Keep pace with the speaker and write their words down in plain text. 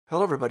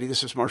Hello, everybody.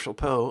 This is Marshall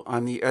Poe.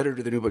 I'm the editor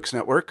of the New Books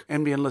Network.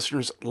 NBN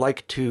listeners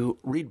like to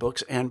read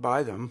books and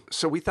buy them.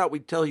 So we thought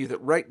we'd tell you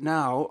that right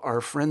now, our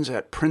friends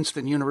at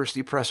Princeton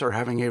University Press are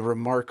having a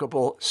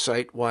remarkable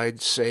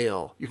site-wide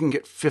sale. You can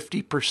get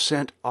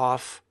 50%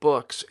 off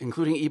books,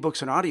 including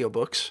ebooks and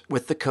audiobooks,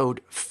 with the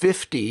code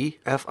 50,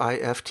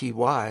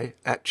 F-I-F-T-Y,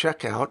 at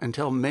checkout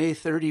until May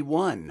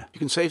 31. You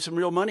can save some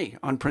real money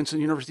on Princeton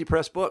University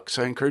Press books.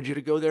 I encourage you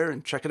to go there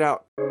and check it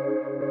out.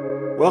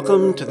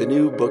 Welcome to the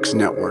New Books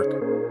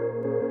Network.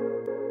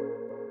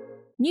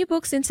 New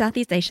Books in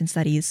Southeast Asian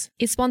Studies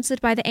is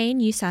sponsored by the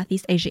ANU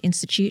Southeast Asia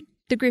Institute,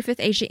 the Griffith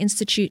Asia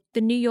Institute,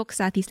 the New York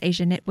Southeast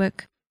Asia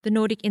Network, the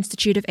Nordic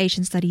Institute of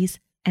Asian Studies,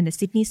 and the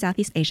Sydney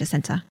Southeast Asia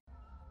Centre.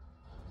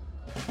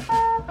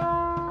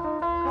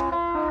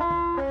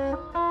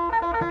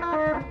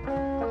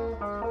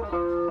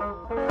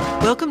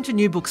 Welcome to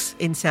New Books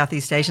in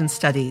Southeast Asian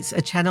Studies,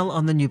 a channel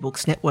on the New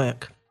Books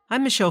Network.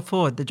 I'm Michelle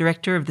Ford, the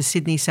Director of the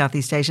Sydney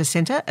Southeast Asia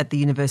Centre at the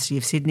University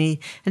of Sydney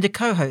and a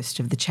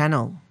co-host of the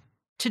channel.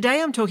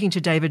 Today I'm talking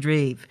to David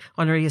Reeve,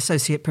 Honorary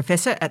Associate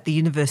Professor at the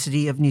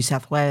University of New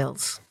South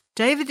Wales.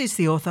 David is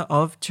the author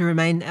of To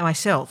Remain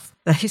Myself,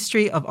 The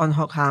History of Ong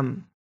Hock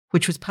Ham,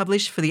 which was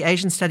published for the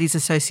Asian Studies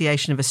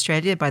Association of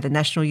Australia by the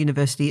National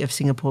University of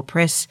Singapore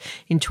Press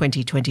in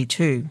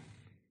 2022.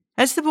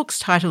 As the book's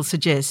title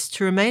suggests,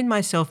 To Remain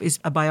Myself is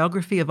a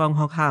biography of Ong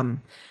Hock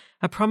Ham,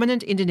 a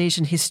prominent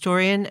Indonesian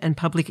historian and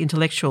public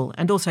intellectual,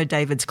 and also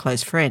David's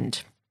close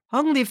friend.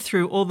 Ong lived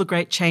through all the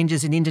great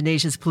changes in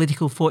Indonesia's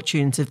political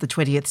fortunes of the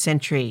 20th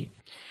century,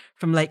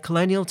 from late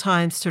colonial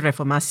times to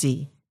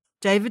Reformasi.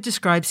 David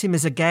describes him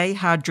as a gay,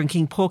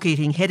 hard-drinking,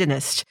 pork-eating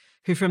hedonist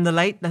who from the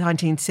late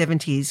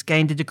 1970s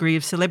gained a degree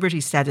of celebrity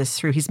status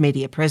through his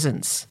media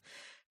presence.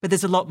 But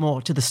there's a lot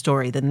more to the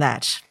story than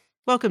that.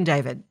 Welcome,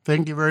 David.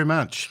 Thank you very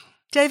much.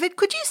 David,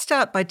 could you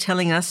start by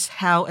telling us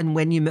how and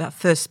when you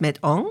first met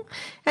Ong,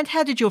 and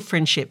how did your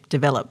friendship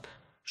develop?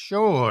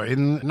 Sure.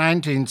 In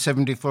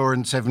 1974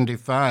 and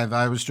 75,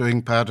 I was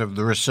doing part of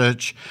the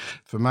research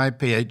for my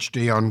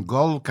PhD on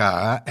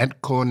Golkar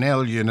at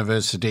Cornell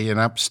University in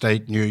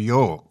upstate New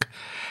York.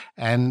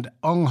 And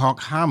Ong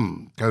Hock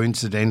Ham,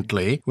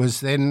 coincidentally,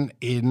 was then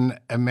in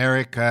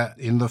America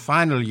in the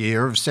final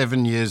year of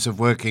 7 years of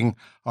working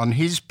on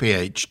his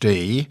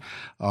PhD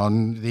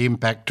on the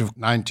impact of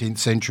 19th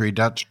century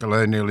Dutch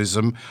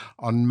colonialism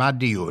on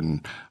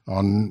Madiun,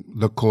 on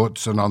the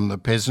courts and on the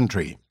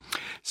peasantry.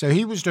 So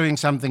he was doing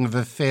something of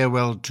a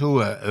farewell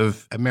tour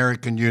of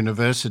American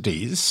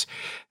universities,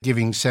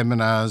 giving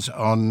seminars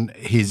on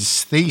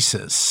his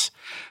thesis,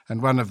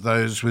 and one of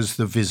those was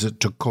the visit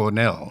to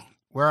Cornell,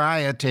 where I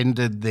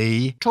attended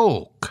the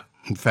talk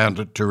and found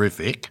it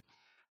terrific.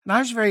 And I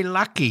was very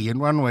lucky in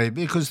one way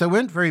because there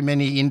weren't very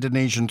many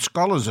Indonesian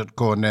scholars at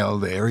Cornell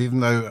there,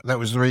 even though that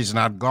was the reason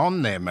I'd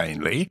gone there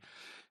mainly.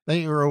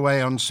 They were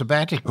away on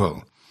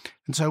sabbatical.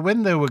 And so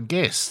when there were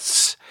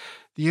guests,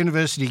 the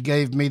university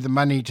gave me the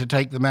money to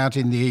take them out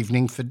in the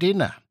evening for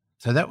dinner.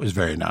 So that was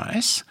very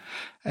nice.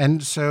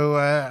 And so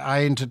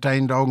I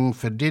entertained Ong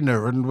for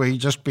dinner, and we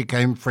just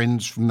became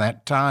friends from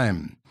that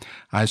time.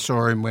 I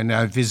saw him when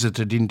I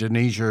visited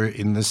Indonesia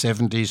in the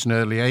 70s and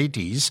early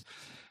 80s.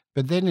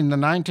 But then in the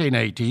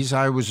 1980s,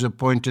 I was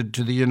appointed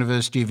to the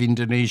University of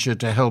Indonesia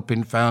to help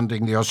in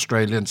founding the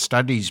Australian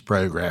Studies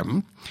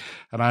program.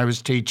 And I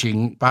was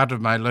teaching part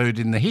of my load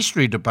in the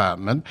history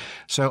department.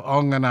 So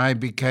Ong and I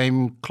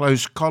became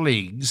close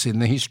colleagues in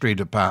the history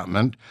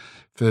department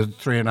for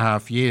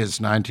 3.5 years,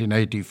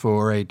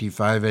 1984,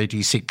 85,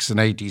 86 and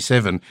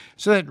 87.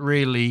 So that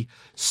really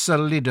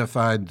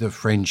solidified the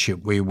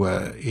friendship. We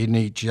were in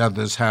each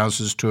other's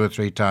houses 2 or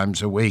 3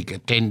 times a week,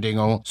 attending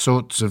all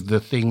sorts of the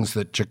things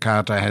that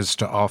Jakarta has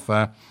to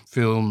offer,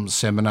 films,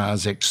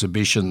 seminars,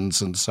 exhibitions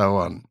and so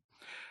on.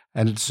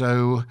 And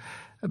so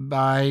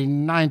by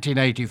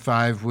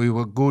 1985, we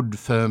were good,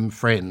 firm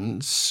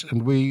friends,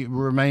 and we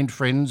remained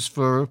friends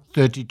for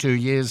 32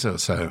 years or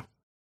so.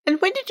 And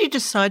when did you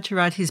decide to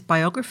write his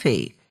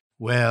biography?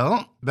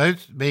 Well,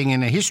 both being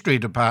in a history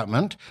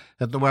department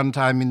at the one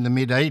time in the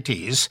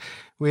mid-80s,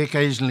 we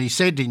occasionally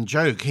said in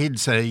joke, he'd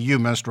say, "You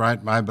must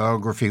write my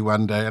biography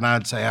one day," and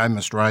I'd say, "I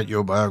must write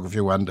your biography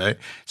one day."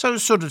 So it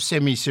was sort of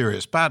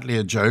semi-serious, partly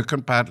a joke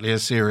and partly a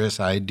serious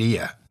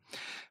idea.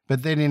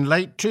 But then in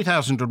late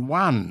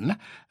 2001,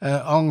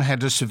 Ong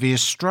had a severe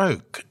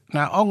stroke.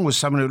 Now, Ong was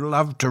someone who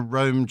loved to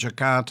roam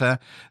Jakarta,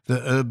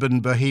 the urban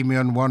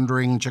bohemian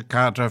wandering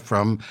Jakarta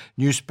from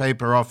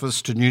newspaper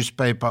office to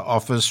newspaper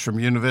office,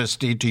 from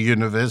university to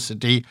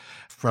university,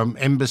 from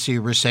embassy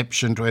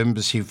reception to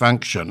embassy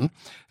function.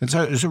 And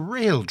so it was a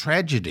real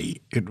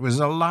tragedy. It was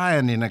a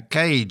lion in a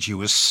cage. He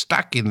was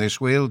stuck in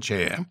this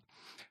wheelchair,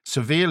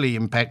 severely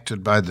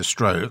impacted by the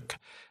stroke,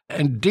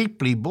 and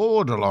deeply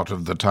bored a lot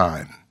of the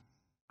time.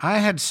 I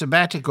had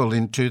sabbatical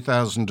in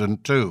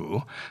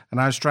 2002,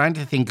 and I was trying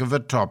to think of a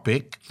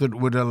topic that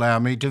would allow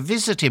me to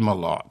visit him a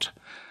lot.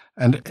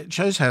 And it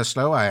shows how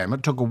slow I am.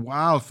 It took a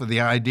while for the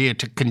idea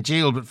to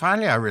congeal, but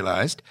finally I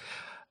realized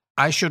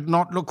I should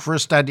not look for a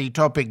study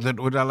topic that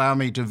would allow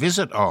me to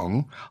visit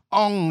Ong.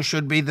 Ong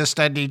should be the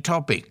study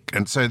topic.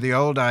 And so the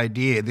old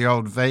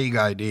vague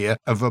idea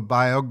of a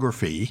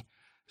biography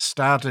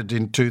started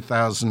in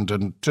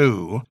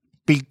 2002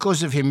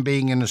 because of him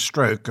being in a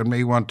stroke and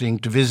me wanting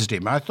to visit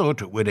him. I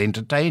thought it would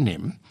entertain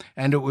him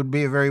and it would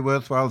be a very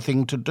worthwhile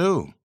thing to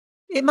do.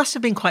 It must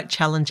have been quite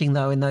challenging,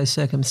 though, in those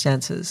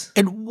circumstances.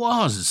 It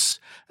was.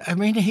 I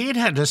mean, he had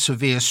had a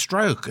severe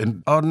stroke,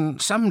 and on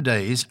some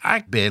days I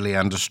barely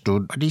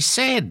understood what he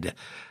said.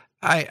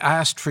 I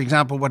asked, for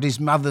example, what his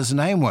mother's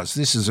name was.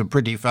 This is a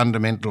pretty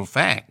fundamental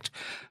fact.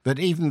 But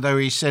even though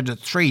he said it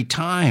 3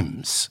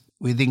 times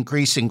with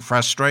increasing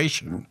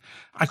frustration,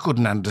 I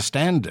couldn't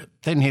understand it.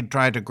 Then he'd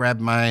try to grab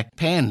my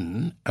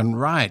pen and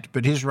write,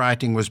 but his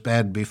writing was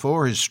bad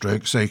before his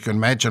stroke, so you can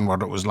imagine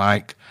what it was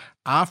like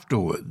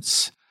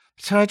afterwards.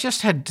 So I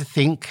just had to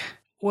think,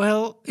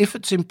 well, if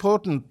it's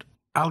important,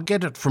 I'll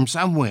get it from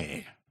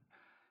somewhere.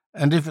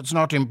 And if it's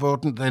not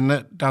important, then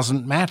it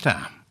doesn't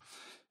matter.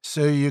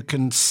 So you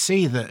can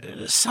see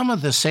that some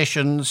of the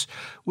sessions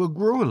were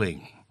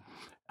grueling.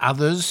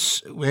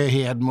 Others, where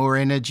he had more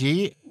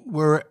energy,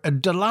 were a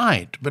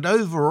delight. But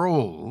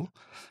overall,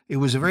 it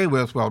was a very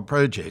worthwhile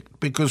project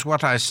because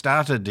what I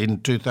started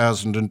in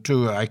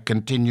 2002, I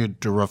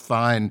continued to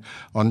refine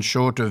on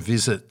shorter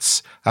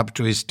visits up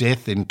to his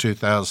death in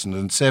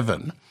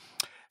 2007.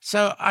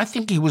 So I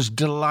think he was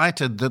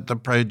delighted that the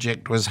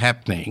project was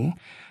happening,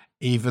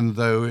 even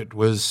though it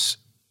was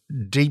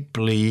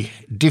deeply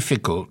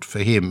difficult for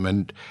him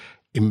and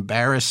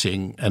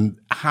embarrassing and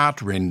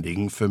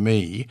heartrending for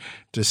me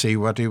to see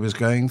what he was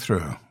going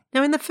through.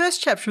 Now, in the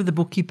first chapter of the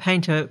book, you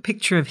paint a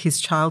picture of his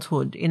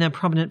childhood in a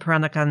prominent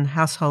Peranakan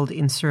household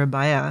in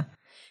Surabaya.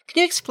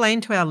 Can you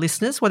explain to our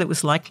listeners what it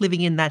was like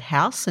living in that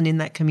house and in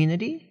that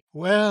community?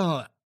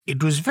 Well,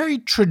 it was very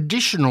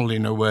traditional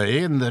in a way,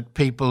 in that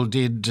people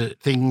did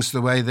things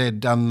the way they'd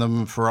done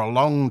them for a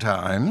long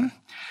time.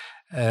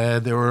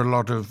 There were a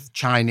lot of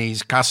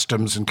Chinese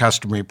customs and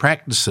customary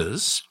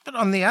practices. But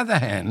on the other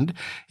hand,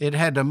 it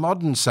had a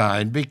modern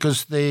side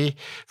because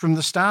from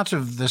the start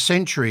of the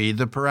century,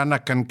 the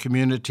Peranakan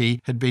community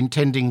had been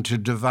tending to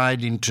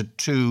divide into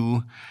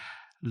 2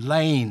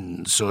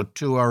 lanes or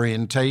 2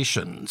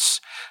 orientations.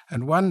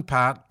 And one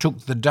part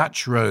took the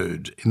Dutch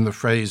road, in the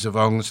phrase of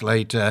Ong's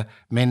later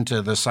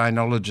mentor, the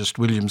sinologist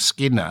William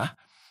Skinner,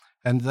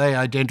 and they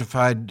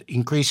identified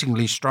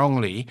increasingly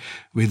strongly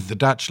with the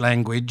Dutch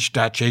language,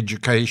 Dutch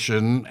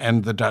education,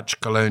 and the Dutch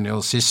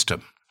colonial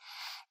system.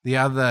 The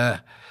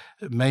other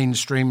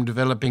mainstream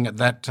developing at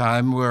that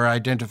time were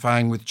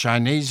identifying with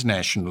Chinese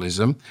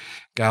nationalism,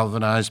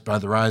 galvanized by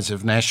the rise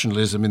of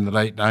nationalism in the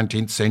late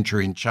 19th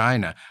century in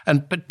China,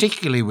 and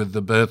particularly with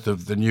the birth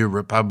of the new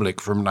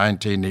republic from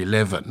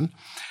 1911,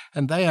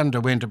 and they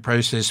underwent a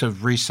process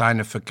of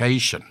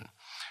re-Sinification.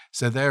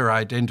 So they're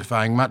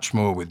identifying much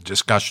more with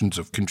discussions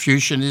of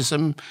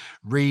Confucianism,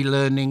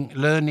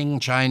 learning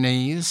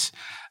Chinese,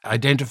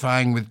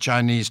 identifying with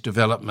Chinese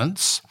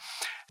developments.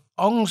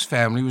 Ong's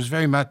family was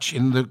very much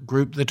in the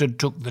group that had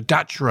took the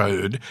Dutch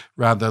road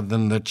rather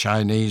than the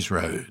Chinese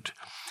road.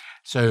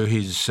 So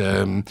his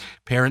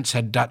parents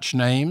had Dutch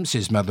names.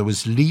 His mother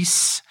was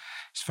Lies.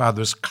 His father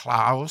was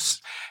Klaus.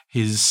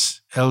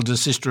 His elder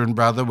sister and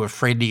brother were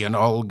Freddie and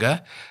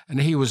Olga, and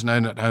he was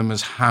known at home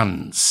as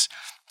Hans.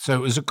 So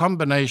it was a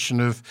combination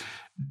of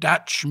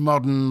Dutch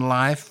modern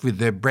life with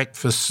their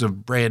breakfasts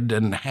of bread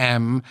and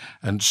ham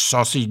and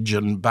sausage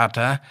and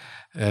butter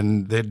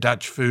and their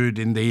Dutch food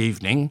in the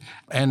evening,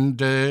 and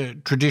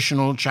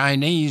traditional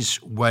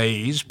Chinese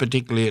ways,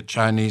 particularly at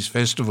Chinese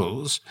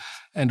festivals,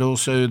 and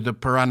also the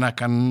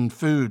Peranakan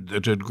food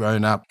that had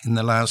grown up in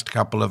the last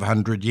couple of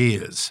 100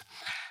 years.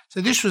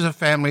 So this was a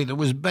family that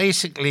was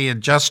basically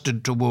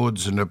adjusted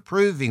towards and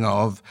approving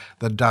of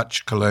the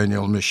Dutch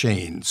colonial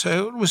machine.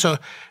 So it was a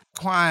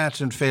quiet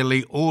and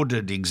fairly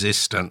ordered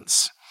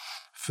existence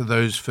for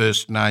those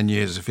first 9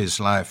 years of his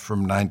life from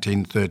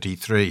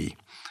 1933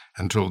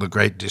 until the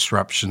great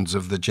disruptions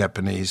of the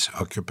Japanese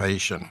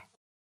occupation.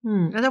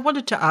 And I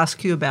wanted to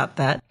ask you about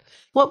that.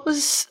 What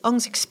was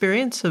Ong's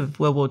experience of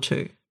World War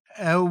II?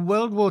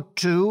 World War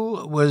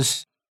II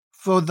was,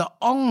 for the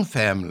Ong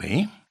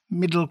family,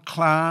 middle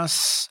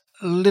class,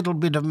 a little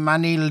bit of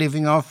money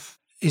living off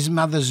his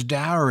mother's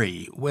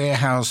dowry,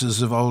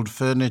 warehouses of old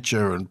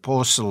furniture and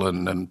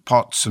porcelain and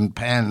pots and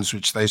pans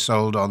which they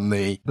sold on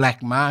the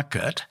black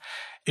market.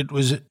 It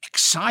was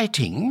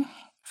exciting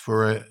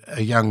for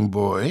a young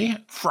boy,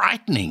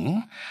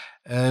 frightening,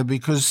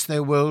 because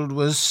their world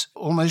was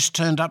almost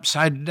turned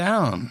upside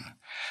down.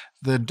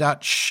 The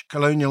Dutch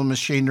colonial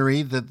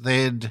machinery that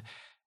they'd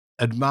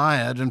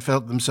admired and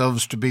felt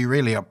themselves to be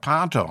really a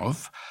part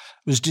of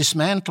was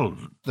dismantled,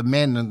 the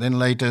men and then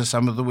later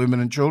some of the women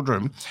and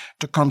children,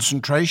 to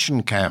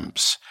concentration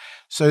camps.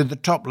 So the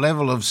top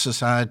level of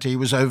society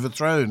was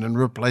overthrown and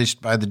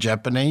replaced by the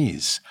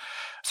Japanese.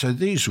 So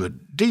these were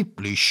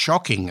deeply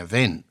shocking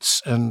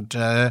events, and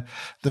the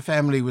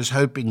family was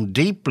hoping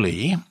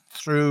deeply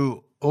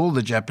through all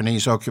the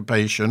Japanese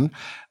occupation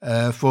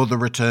for the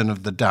return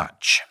of the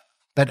Dutch.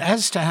 But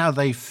as to how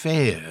they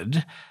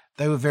fared,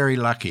 they were very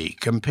lucky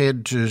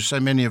compared to so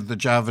many of the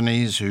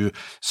Javanese who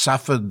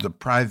suffered the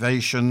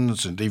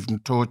privations and even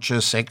torture,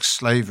 sex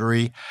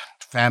slavery,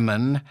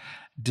 famine,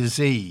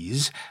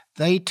 disease.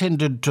 They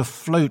tended to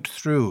float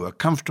through a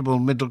comfortable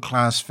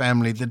middle-class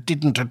family that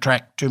didn't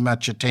attract too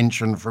much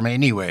attention from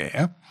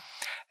anywhere,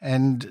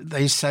 and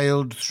they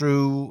sailed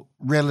through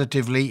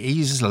relatively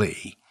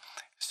easily.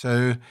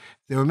 So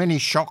there were many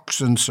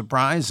shocks and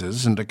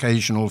surprises and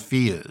occasional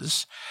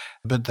fears,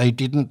 but they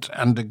didn't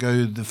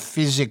undergo the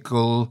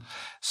physical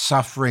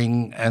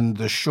suffering and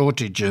the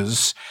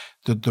shortages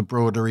that the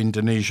broader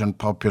Indonesian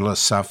populace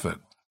suffered.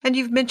 And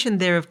you've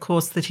mentioned there, of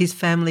course, that his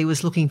family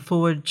was looking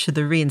forward to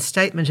the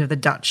reinstatement of the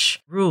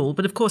Dutch rule,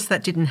 but of course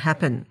that didn't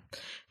happen.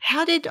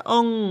 How did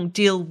Ong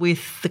deal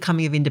with the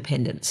coming of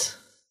independence?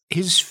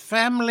 His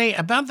family,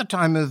 about the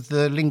time of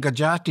the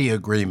Linggadjati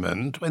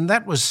Agreement, when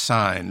that was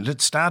signed,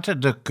 it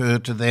started to occur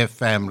to their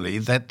family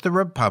that the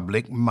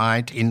Republic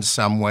might in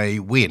some way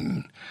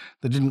win.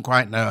 They didn't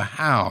quite know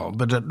how,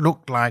 but it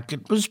looked like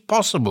it was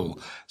possible.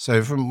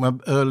 So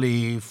from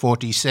early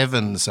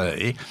 47,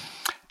 say,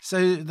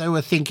 so they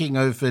were thinking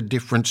over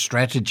different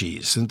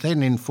strategies. And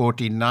then in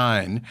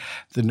 49,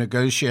 the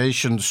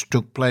negotiations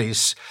took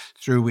place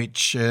through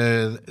which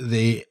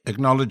the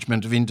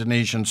acknowledgement of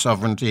Indonesian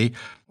sovereignty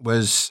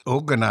was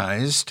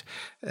organised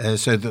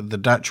so that the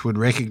Dutch would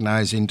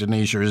recognise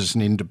Indonesia as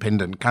an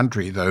independent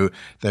country, though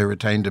they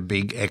retained a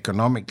big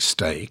economic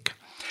stake.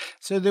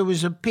 So there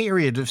was a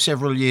period of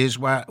several years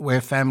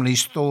where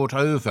families thought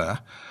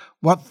over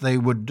what they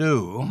would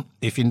do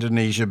if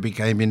Indonesia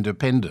became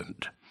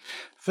independent.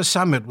 For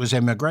some, it was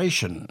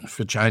emigration.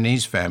 For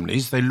Chinese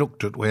families, they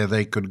looked at where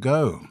they could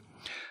go.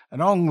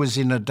 And Ong was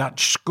in a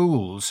Dutch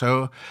school,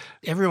 so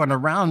everyone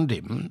around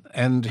him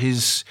and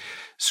his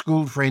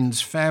school friends'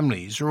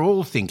 families were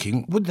all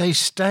thinking, would they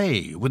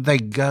stay? Would they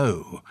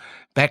go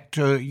back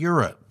to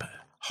Europe?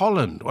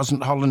 Holland,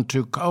 wasn't Holland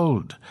too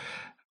cold?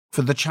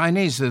 For the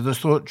Chinese, they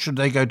thought, should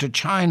they go to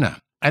China?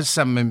 As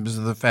some members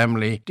of the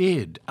family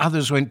did.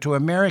 Others went to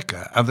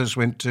America. Others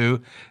went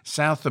to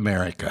South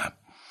America.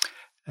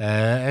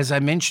 As I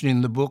mentioned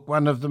in the book,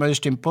 one of the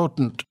most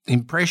important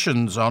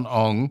impressions on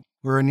Ong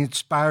were an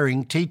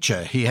inspiring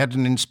teacher. He had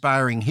an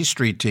inspiring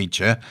history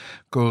teacher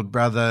called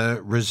Brother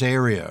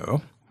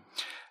Rosario,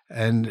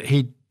 and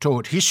he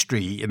taught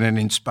history in an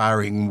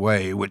inspiring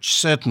way, which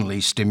certainly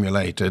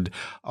stimulated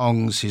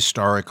Ong's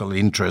historical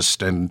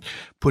interest and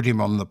put him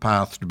on the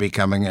path to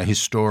becoming a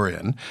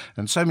historian.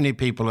 And so many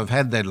people have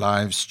had their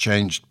lives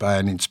changed by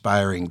an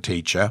inspiring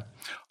teacher.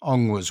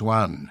 Ong was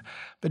one.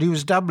 But he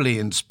was doubly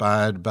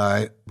inspired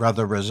by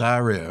Brother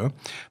Rosario.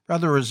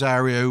 Brother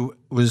Rosario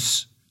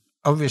was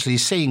obviously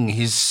seeing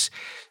his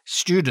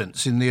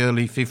students in the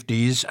early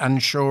 50s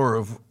unsure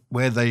of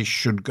where they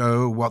should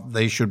go, what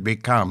they should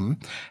become,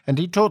 and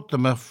he taught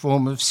them a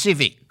form of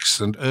civics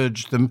and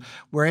urged them,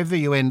 wherever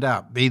you end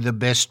up, be the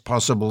best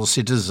possible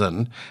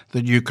citizen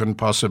that you can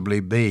possibly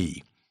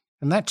be.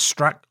 And that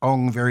struck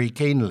Ong very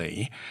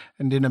keenly,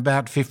 and in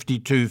about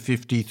 52,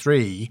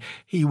 53,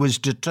 he was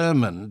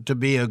determined to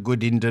be a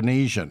good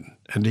Indonesian,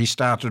 and he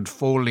started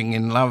falling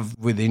in love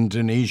with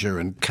Indonesia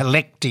and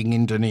collecting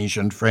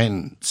Indonesian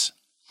friends.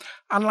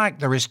 Unlike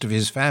the rest of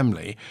his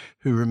family,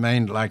 who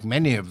remained, like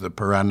many of the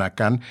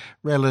Peranakan,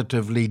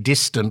 relatively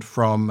distant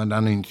from and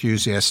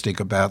unenthusiastic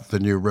about the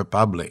new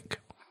republic.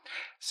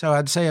 So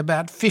I'd say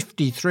about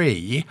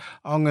 53,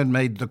 Ong had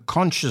made the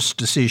conscious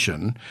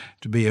decision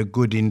to be a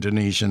good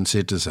Indonesian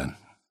citizen.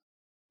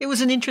 It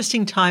was an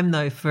interesting time,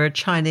 though, for a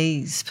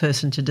Chinese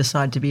person to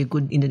decide to be a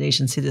good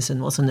Indonesian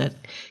citizen, wasn't it?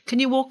 Can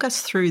you walk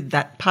us through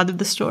that part of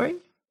the story?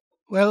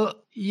 Well,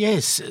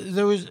 yes,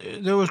 there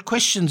was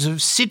questions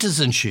of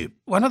citizenship.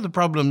 One of the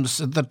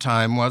problems at the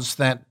time was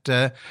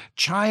that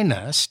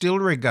China still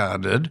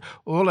regarded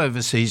all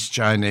overseas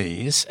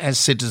Chinese as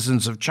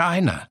citizens of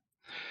China.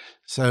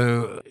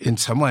 So in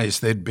some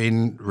ways they'd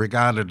been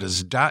regarded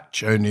as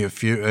Dutch only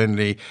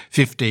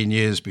 15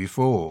 years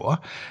before,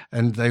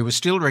 and they were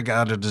still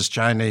regarded as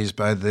Chinese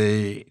by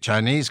the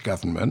Chinese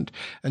government,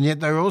 and yet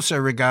they were also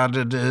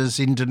regarded as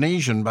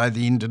Indonesian by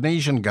the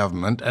Indonesian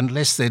government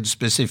unless they'd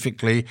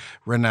specifically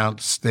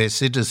renounced their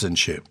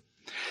citizenship.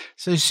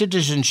 So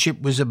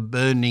citizenship was a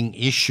burning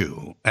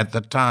issue at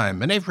the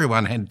time, and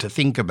everyone had to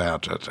think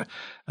about it,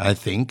 I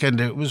think,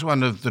 and it was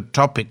one of the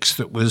topics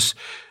that was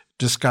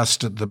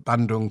discussed at the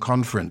Bandung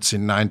Conference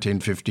in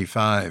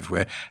 1955,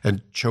 where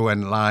Zhou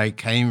Enlai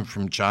came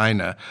from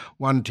China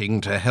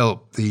wanting to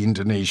help the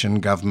Indonesian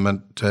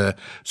government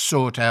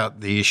sort out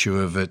the issue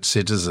of its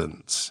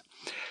citizens.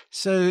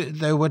 So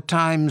there were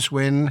times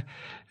when,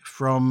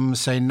 from,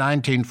 say,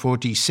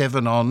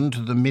 1947 on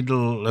to the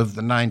middle of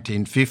the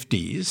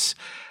 1950s,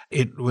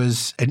 it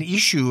was an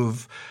issue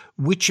of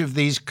which of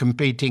these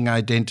competing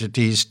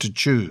identities to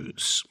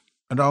choose.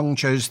 And Ong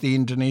chose the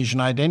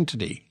Indonesian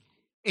identity.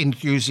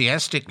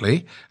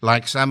 Enthusiastically,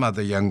 like some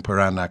other young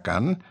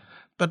Peranakan,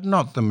 but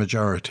not the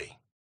majority.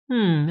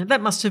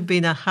 That must have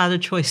been a harder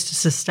choice to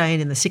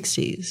sustain in the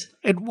 60s.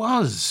 It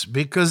was,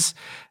 because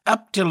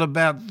up till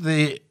about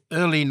the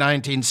early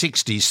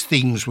 1960s,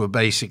 things were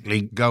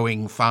basically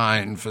going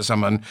fine for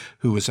someone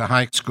who was a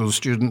high school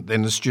student,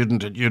 then a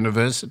student at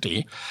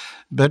university.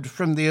 But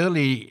from the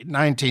early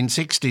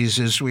 1960s,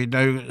 as we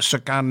know,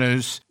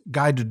 Sukarno's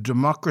guided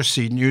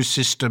democracy new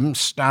system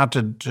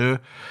started to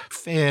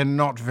fare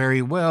not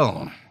very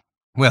well.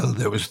 Well,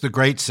 there was the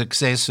great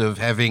success of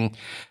having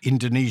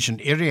Indonesian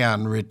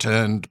Irian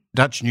returned,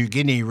 Dutch New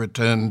Guinea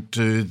returned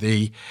to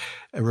the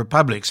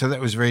Republic. So that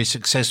was a very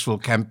successful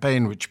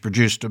campaign which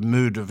produced a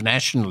mood of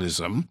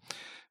nationalism.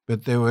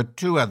 But there were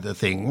two other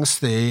things.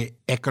 The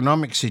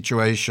economic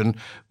situation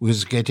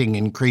was getting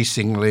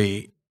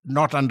increasingly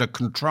not under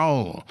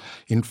control,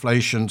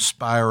 inflation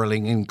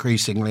spiralling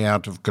increasingly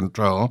out of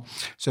control.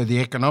 So the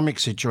economic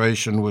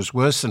situation was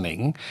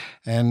worsening.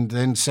 And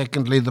then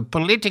secondly, the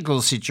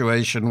political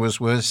situation was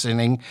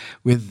worsening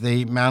with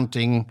the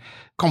mounting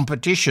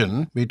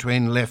competition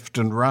between left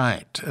and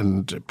right,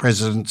 and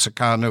President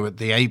Sukarno at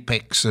the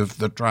apex of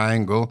the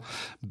triangle,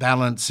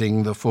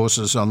 balancing the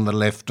forces on the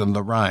left and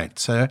the right.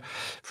 So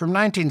from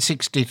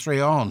 1963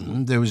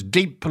 on, there was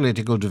deep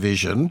political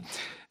division,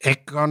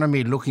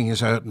 economy looking as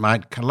though it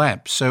might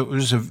collapse. So it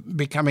was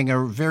becoming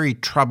a very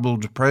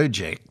troubled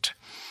project.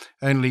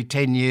 Only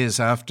 10 years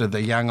after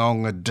the young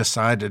Ong had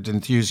decided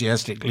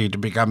enthusiastically to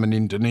become an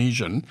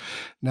Indonesian,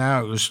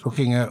 now it was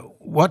looking at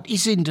what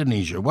is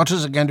Indonesia? What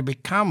is it going to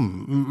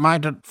become?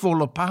 Might it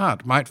fall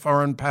apart? Might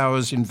foreign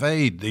powers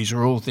invade? These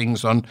are all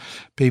things on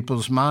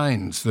people's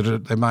minds,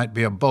 that there might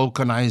be a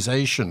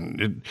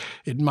balkanization.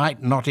 It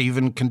might not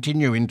even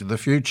continue into the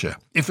future.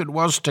 If it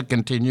was to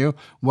continue,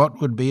 what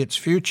would be its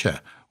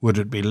future? Would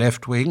it be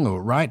left-wing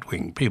or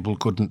right-wing? People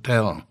couldn't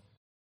tell.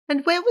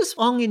 And where was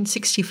Ong in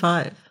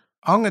 65?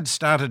 Ong had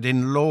started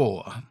in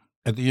law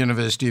at the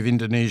University of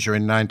Indonesia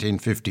in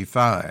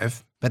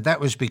 1955, but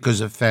that was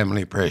because of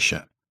family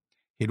pressure.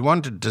 He'd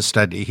wanted to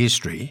study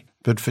history,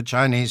 but for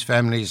Chinese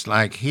families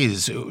like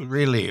his,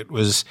 it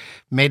was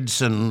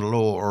medicine,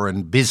 law,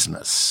 and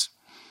business.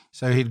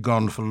 So he'd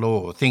gone for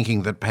law,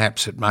 thinking that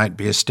perhaps it might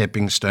be a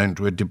stepping stone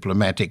to a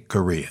diplomatic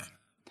career.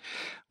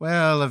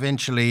 Well,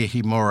 eventually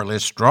he more or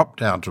less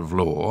dropped out of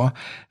law,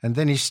 and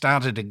then he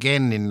started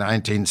again in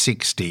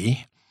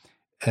 1960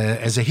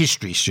 as a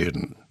history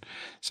student.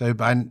 So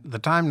by the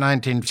time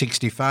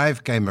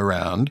 1965 came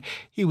around,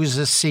 he was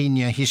a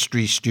senior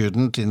history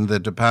student in the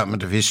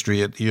Department of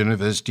History at the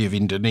University of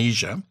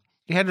Indonesia.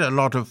 He had a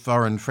lot of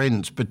foreign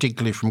friends,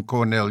 particularly from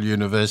Cornell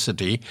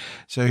University,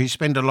 so he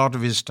spent a lot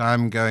of his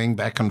time going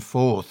back and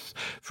forth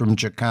from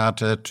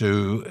Jakarta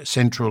to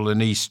Central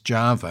and East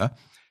Java,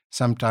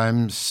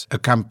 sometimes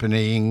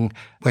accompanying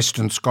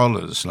Western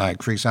scholars,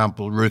 like, for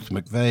example, Ruth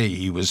McVeigh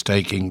he was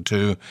taking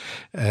to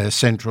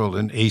Central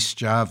and East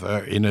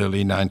Java in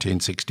early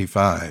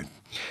 1965.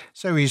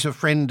 So he's a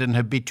friend and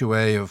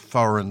habitué of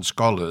foreign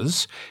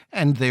scholars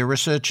and their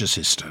research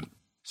assistant.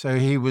 So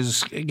he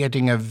was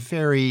getting a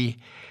very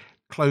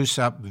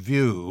close-up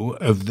view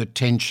of the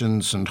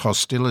tensions and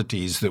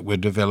hostilities that were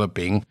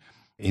developing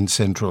in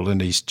Central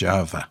and East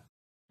Java.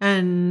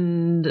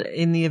 And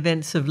in the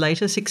events of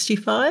later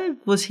 65,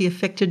 was he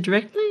affected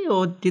directly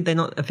or did they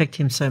not affect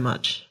him so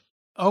much?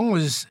 Ong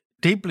was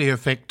deeply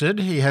affected.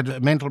 He had a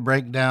mental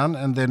breakdown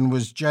and then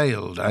was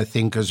jailed, I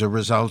think, as a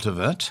result of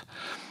it.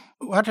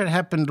 What had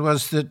happened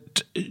was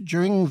that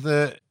during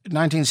the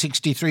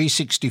 1963,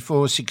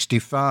 64,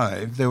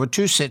 65, there were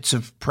two sets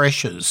of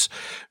pressures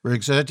were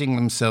exerting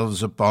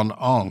themselves upon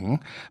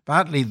Ong,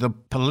 partly the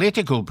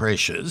political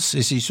pressures,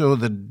 as he saw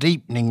the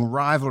deepening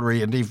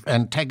rivalry and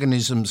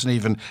antagonisms and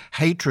even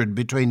hatred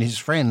between his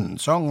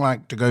friends. Ong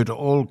liked to go to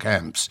all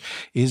camps,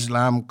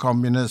 Islam,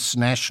 communists,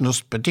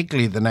 nationalists,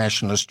 particularly the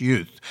nationalist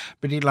youth,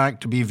 but he liked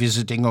to be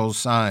visiting all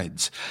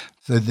sides.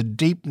 So the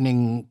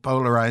deepening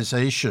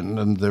polarization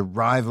and the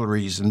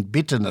rivalries and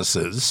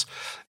bitternesses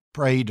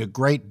preyed a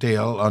great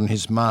deal on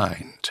his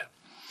mind.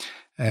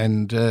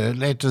 And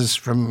letters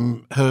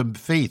from Herb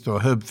Feith,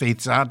 or Herb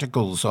Feith's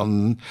articles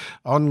on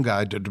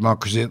guided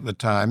democracy at the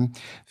time,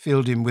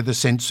 filled him with a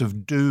sense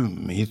of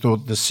doom. He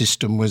thought the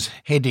system was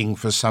heading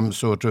for some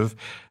sort of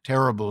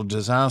terrible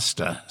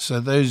disaster. So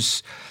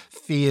those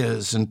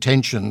fears and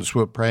tensions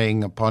were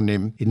preying upon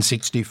him in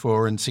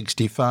 64 and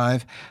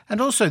 65, and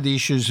also the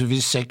issues of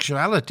his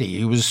sexuality.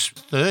 He was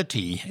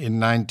 30 in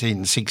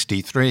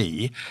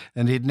 1963,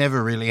 and he'd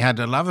never really had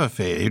a love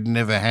affair. He'd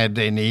never had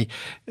any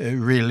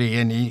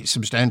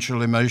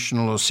substantial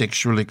emotional or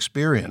sexual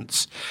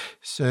experience.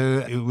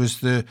 So it was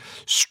the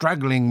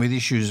struggling with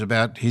issues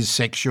about his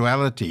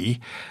sexuality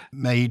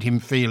made him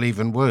feel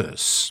even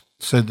worse.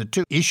 So the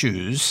two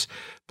issues,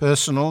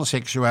 personal,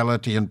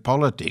 sexuality and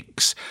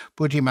politics,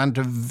 put him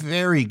under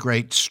very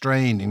great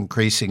strain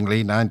increasingly,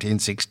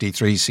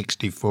 1963,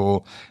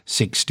 64,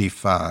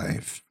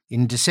 65.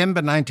 In December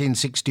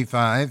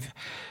 1965,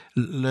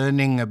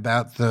 learning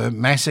about the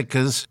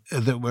massacres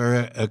that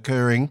were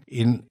occurring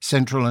in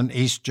Central and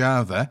East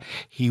Java,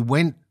 he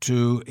went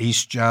to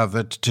East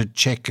Java to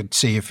check and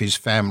see if his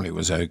family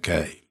was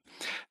okay.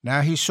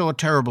 Now, he saw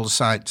terrible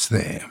sights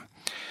there.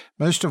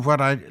 Most of what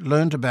I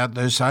learned about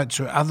those sites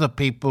were other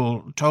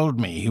people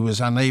told me. He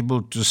was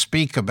unable to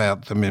speak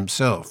about them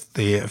himself.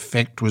 The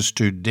effect was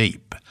too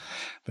deep.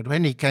 But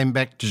when he came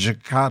back to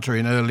Jakarta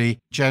in early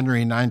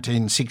January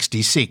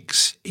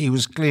 1966, he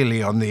was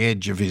clearly on the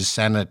edge of his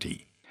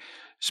sanity.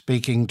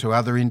 Speaking to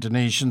other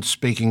Indonesians,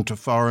 speaking to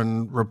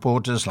foreign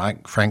reporters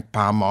like Frank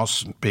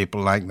Parmos and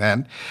people like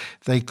that,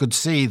 they could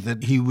see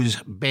that he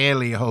was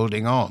barely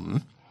holding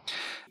on.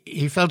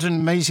 He felt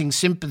an amazing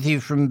sympathy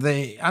from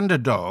the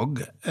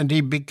underdog, and he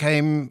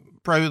became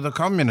pro the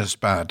Communist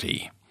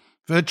Party,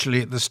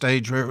 virtually at the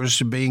stage where it was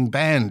being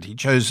banned. He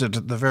chose it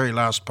at the very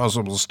last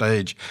possible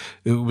stage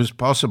it was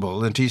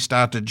possible, and he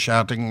started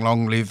shouting,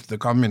 "Long live the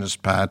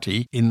Communist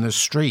Party," in the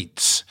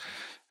streets.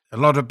 A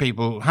lot of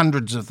people,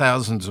 hundreds of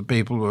thousands of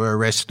people, were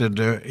arrested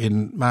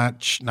in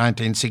March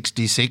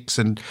 1966,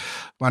 and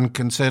one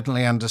can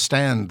certainly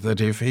understand that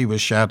if he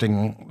was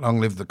shouting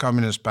 "Long live the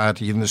Communist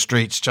Party" in the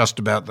streets just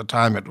about the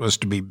time it was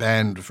to be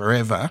banned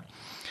forever,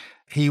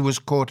 he was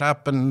caught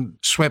up and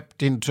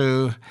swept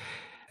into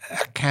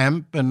a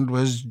camp and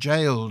was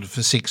jailed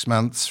for 6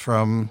 months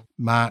from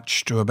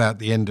March to about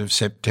the end of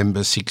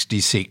September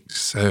 66.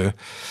 So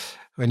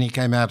when he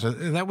came out,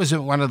 that was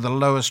at one of the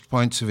lowest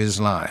points of his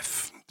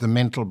life. The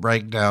mental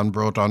breakdown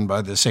brought on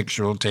by the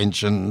sexual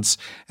tensions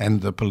and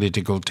the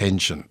political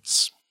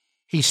tensions.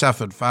 He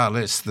suffered far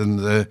less than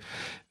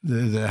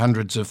the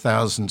hundreds of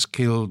thousands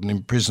killed and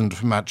imprisoned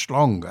for much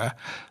longer,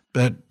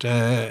 but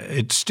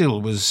it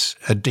still was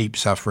a deep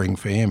suffering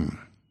for him.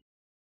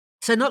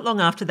 So not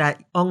long after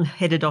that, Ong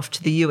headed off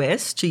to the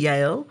US, to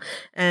Yale,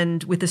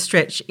 and with a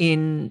stretch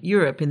in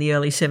Europe in the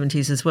early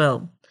 70s as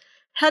well.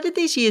 How did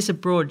these years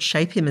abroad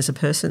shape him as a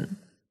person?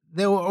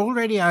 There were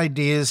already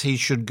ideas he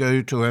should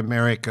go to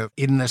America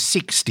in the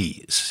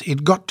 60s.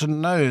 He'd got to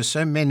know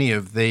so many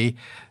of the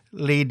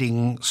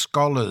leading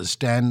scholars,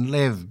 Dan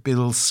Lev,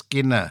 Bill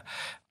Skinner,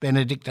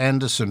 Benedict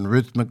Anderson,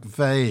 Ruth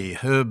McVeigh,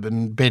 Herb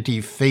and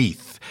Betty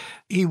Feith.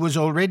 He was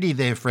already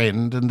their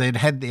friend, and they'd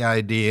had the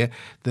idea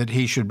that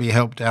he should be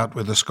helped out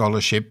with a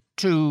scholarship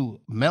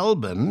to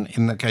Melbourne,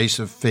 in the case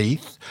of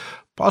Feith,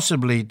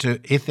 possibly to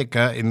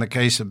Ithaca in the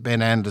case of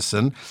Ben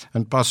Anderson,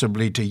 and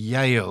possibly to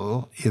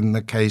Yale in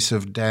the case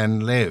of Dan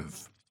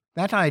Lev.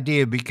 That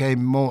idea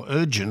became more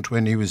urgent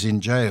when he was in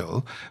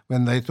jail,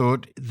 when they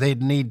thought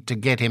they'd need to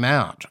get him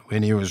out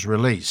when he was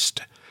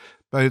released,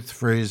 both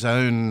for his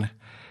own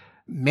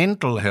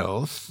mental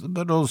health,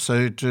 but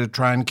also to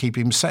try and keep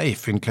him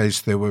safe in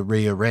case there were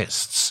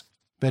rearrests.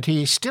 But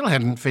he still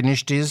hadn't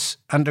finished his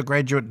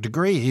undergraduate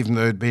degree, even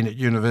though he'd been at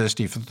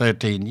university for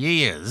 13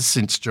 years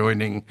since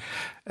joining.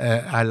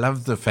 I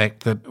love the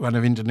fact that one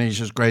of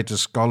Indonesia's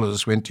greatest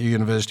scholars went to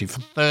university for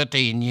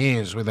 13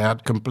 years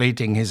without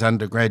completing his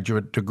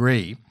undergraduate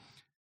degree.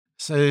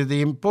 So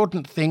the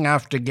important thing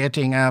after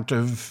getting out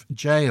of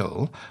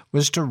jail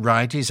was to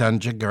write his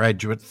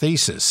undergraduate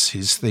thesis,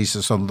 his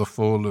thesis on the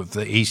fall of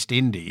the East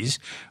Indies,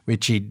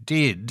 which he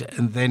did,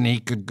 and then he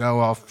could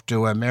go off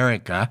to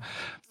America.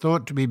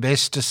 Thought to be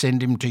best to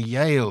send him to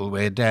Yale,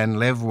 where Dan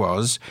Lev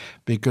was,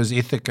 because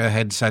Ithaca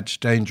had such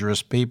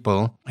dangerous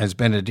people as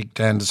Benedict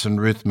Anderson,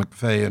 Ruth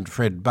McVeigh and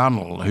Fred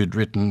Bunnell, who'd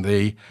written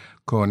the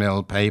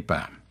Cornell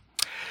paper.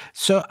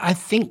 So I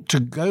think to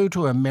go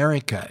to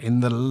America in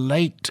the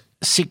late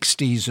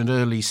 60s and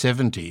early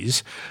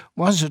 70s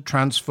was a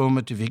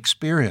transformative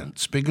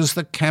experience because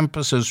the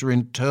campuses were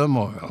in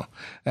turmoil,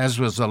 as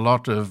was a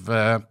lot of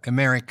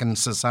American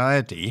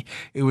society.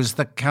 It was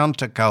the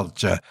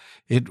counterculture.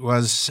 It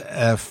was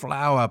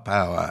flower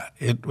power.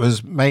 It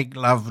was make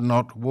love,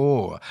 not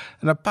war.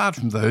 And apart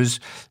from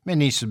those,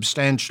 many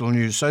substantial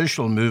new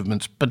social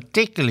movements,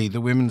 particularly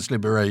the women's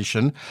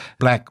liberation,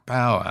 black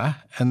power,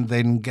 and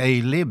then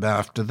gay lib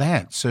after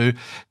that. So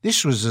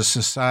this was a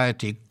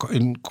society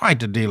in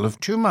quite a deal of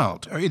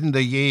tumult. In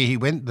the year he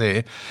went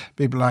there,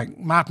 people like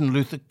Martin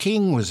Luther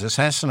King was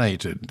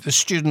assassinated. The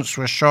students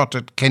were shot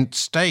at Kent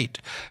State.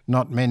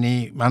 Not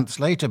many months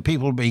later,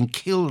 people being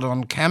killed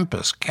on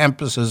campus.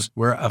 Campuses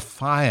were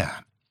afire.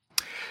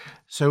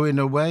 So in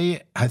a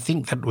way, I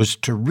think that was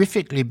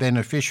terrifically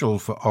beneficial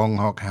for Ong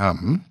Hok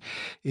Ham,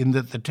 in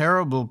that the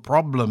terrible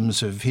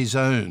problems of his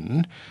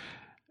own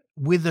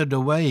withered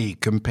away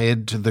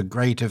compared to the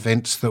great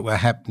events that were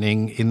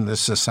happening in the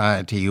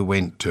society he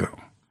went to.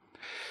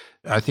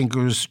 I think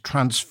it was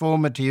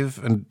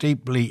transformative and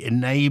deeply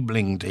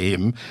enabling to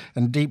him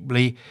and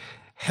deeply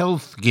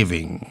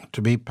health-giving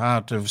to be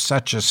part of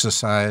such a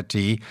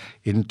society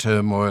in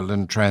turmoil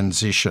and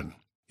transition.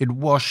 It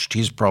washed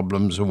his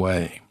problems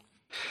away.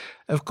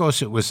 Of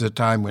course, it was a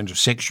time when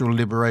sexual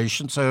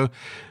liberation, so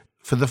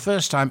for the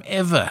first time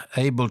ever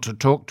able to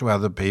talk to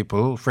other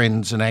people,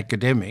 friends and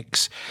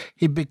academics,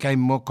 he became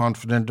more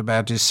confident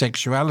about his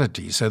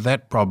sexuality. So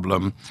that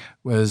problem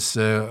was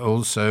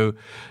also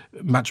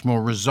much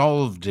more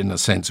resolved in a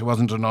sense. It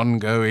wasn't an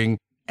ongoing,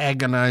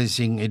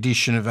 agonizing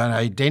addition of an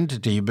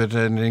identity, but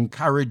an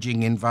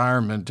encouraging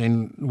environment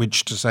in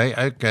which to say,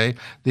 okay,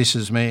 this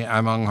is me,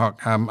 I'm Ong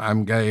Hok Ham,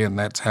 I'm gay, and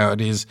that's how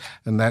it is,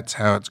 and that's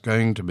how it's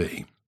going to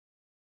be.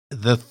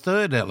 The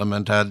third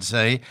element, I'd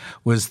say,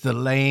 was the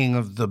laying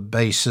of the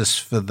basis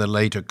for the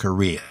later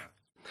career.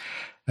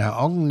 Now,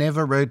 Ong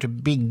never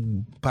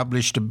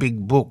published a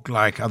big book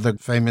like other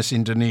famous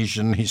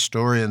Indonesian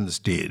historians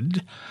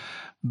did,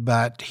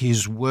 but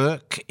his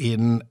work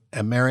in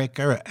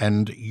America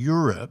and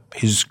Europe,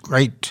 his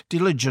great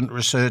diligent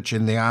research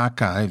in the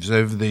archives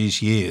over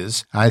these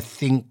years, I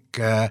think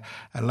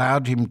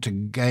allowed him to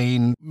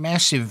gain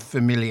massive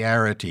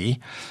familiarity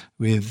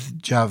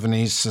with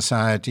Javanese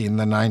society in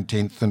the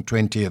 19th and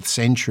 20th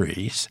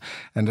centuries,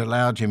 and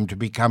allowed him to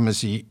become,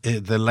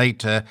 the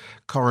later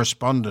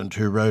correspondent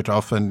who wrote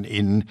often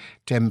in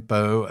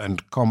Tempo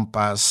and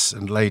Kompas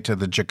and later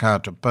the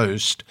Jakarta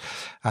Post.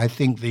 I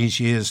think these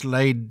years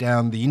laid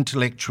down the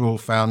intellectual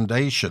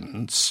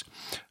foundations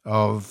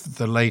of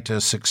the later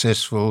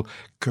successful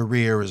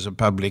career as a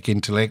public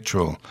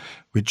intellectual,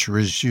 which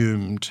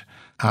resumed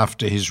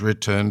after his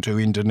return to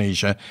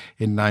Indonesia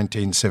in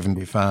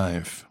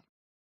 1975.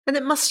 And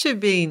it must have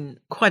been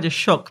quite a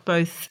shock,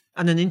 both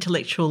on an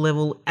intellectual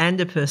level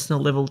and a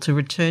personal level, to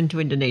return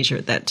to Indonesia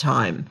at that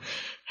time.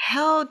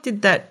 How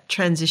did that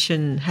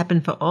transition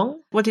happen for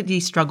Ong? What did he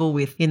struggle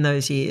with in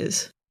those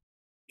years?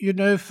 You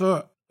know,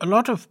 for a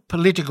lot of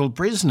political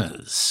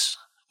prisoners,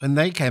 when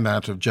they came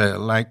out of jail,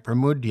 like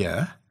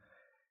Pramudia,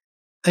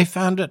 they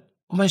found it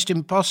almost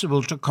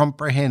impossible to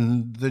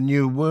comprehend the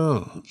new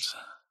world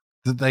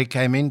that they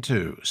came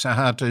into,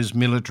 Suharto's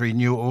military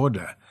new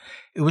order.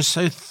 It was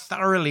so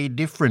thoroughly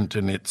different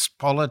in its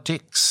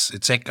politics,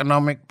 its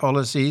economic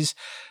policies,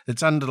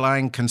 its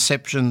underlying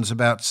conceptions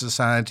about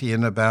society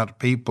and about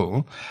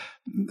people.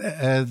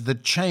 The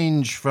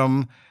change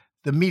from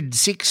the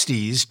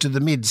mid-60s to the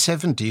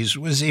mid-70s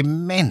was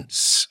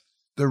immense.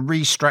 The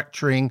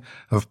restructuring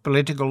of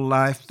political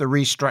life, the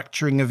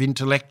restructuring of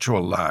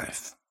intellectual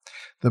life.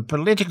 The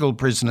political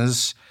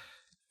prisoners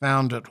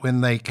found it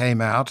when they came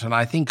out, and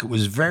I think it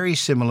was very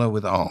similar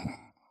with Ong.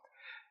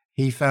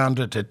 He found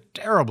it a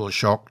terrible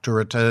shock to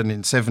return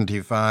in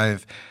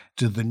 75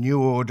 to the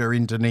new order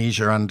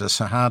Indonesia under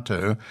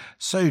Suharto,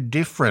 so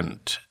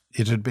different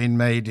it had been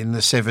made in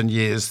the 7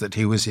 years that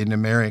he was in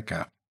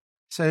America.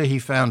 So he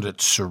found it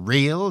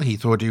surreal. He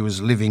thought he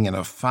was living in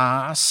a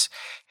farce.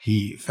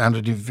 He found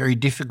it very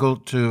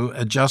difficult to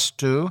adjust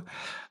to.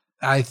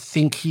 I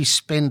think he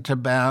spent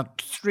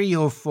about 3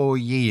 or 4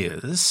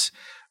 years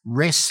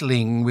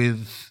wrestling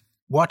with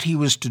what he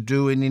was to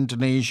do in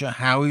Indonesia,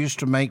 how he was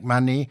to make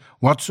money,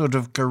 what sort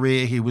of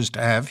career he was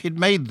to have. He'd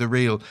made the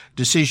real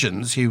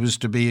decisions. He was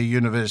to be a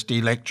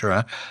university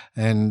lecturer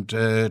and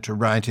to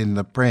write in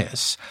the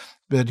press.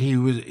 But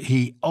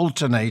he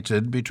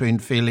alternated between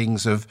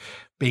feelings of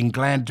being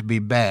glad to be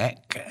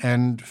back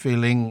and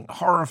feeling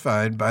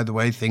horrified by the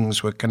way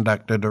things were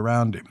conducted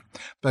around him,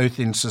 both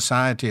in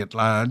society at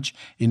large,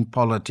 in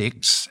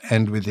politics,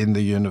 and within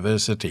the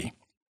university.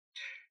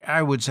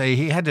 I would say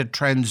he had a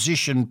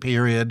transition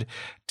period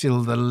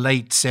till the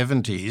late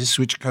 70s,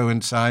 which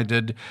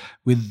coincided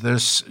with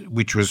this,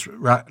 which was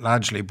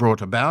largely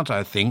brought about,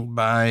 I think,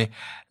 by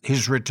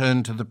his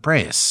return to the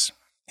press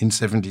in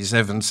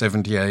 77,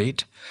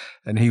 78,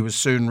 and he was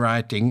soon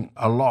writing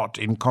a lot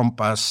in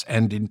Kompas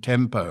and in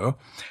Tempo,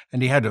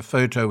 and he had a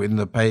photo in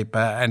the paper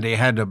and he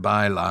had a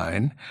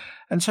byline,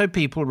 and so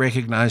people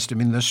recognized him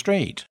in the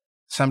street.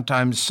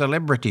 Sometimes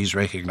celebrities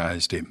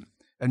recognized him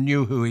and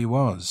knew who he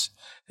was.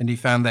 And he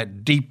found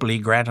that deeply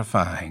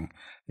gratifying.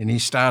 And he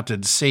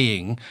started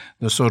seeing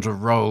the sort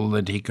of role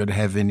that he could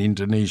have in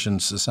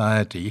Indonesian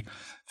society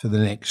for the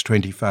next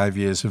 25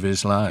 years of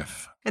his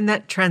life. And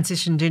that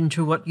transitioned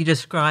into what you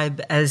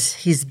describe as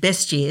his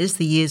best years,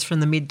 the years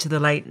from the mid to the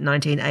late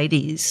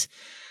 1980s.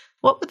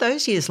 What were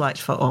those years like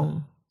for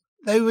Ong?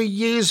 They were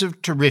years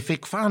of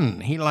terrific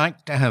fun. He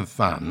liked to have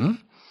fun.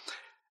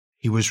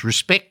 He was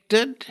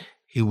respected.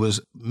 He was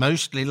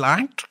mostly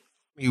liked.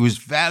 He was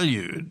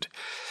valued.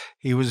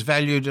 He was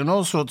valued in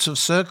all sorts of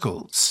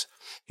circles.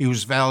 He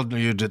was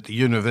valued at the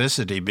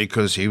university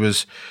because he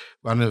was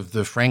one of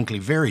the, frankly,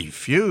 very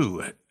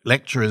few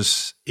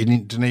lecturers in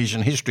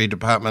Indonesian history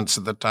departments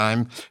at the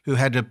time who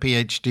had a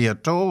PhD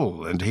at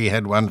all, and he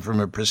had one from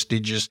a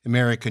prestigious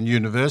American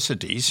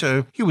university,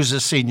 so he was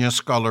a senior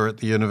scholar at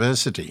the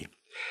university.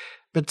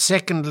 But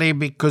secondly,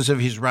 because of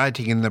his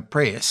writing in the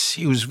press,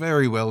 he was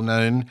very well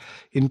known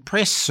in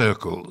press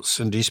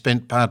circles, and he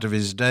spent part of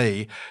his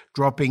day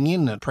dropping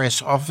in at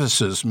press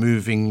offices,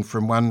 moving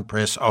from one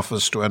press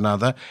office to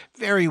another,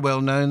 very well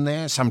known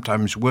there,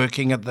 sometimes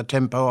working at the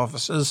Tempo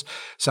offices,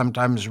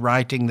 sometimes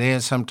writing there,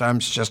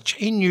 sometimes just,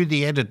 he knew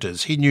the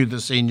editors, he knew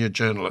the senior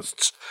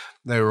journalists.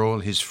 They were all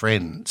his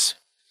friends.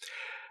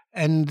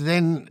 And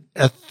then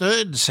a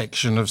third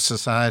section of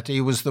society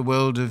was the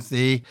world of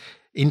the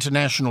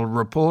international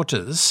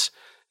reporters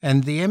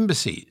and the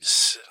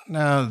embassies.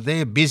 Now,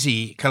 they're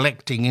busy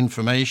collecting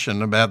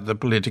information about the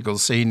political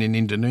scene in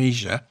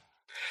Indonesia.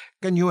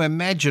 Can you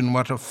imagine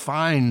what a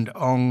find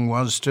Ong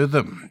was to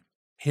them?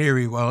 Here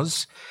he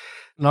was,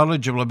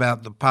 knowledgeable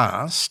about the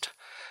past,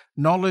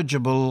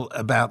 knowledgeable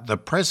about the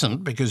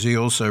present, because he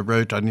also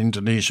wrote on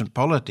Indonesian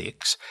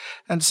politics,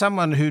 and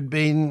someone who'd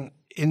been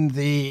in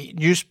the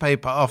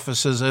newspaper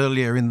offices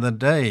earlier in the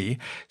day,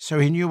 so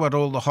he knew what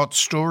all the hot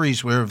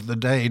stories were of the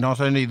day,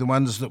 not only the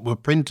ones that were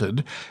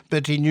printed,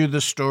 but he knew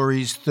the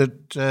stories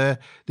that the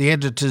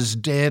editors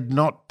dared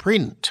not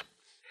print.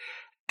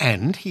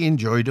 And he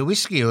enjoyed a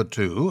whisky or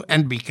two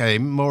and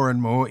became more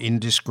and more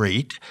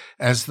indiscreet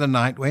as the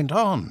night went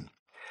on.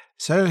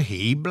 So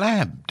he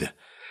blabbed.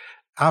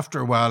 After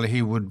a while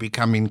he would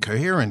become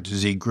incoherent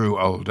as he grew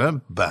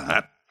older,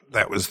 but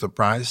that was the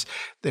price.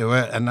 There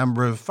were a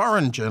number of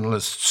foreign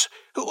journalists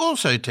who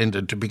also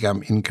tended to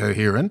become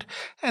incoherent,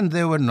 and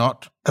there were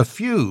not a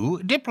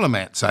few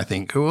diplomats, I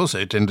think, who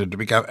also tended to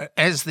become,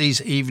 as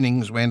these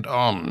evenings went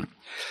on.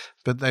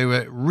 But they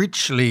were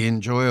richly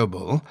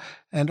enjoyable,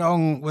 and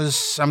Ong was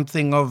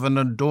something of an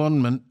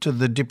adornment to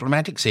the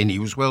diplomatic scene. He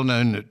was well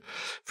known at,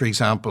 for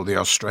example, the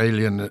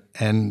Australian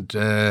and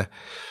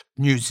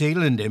New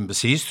Zealand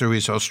embassies through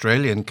his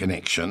Australian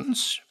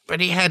connections, but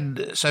he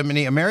had so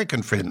many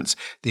American friends.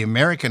 The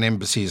American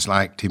embassies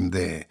liked him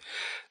there.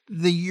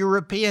 The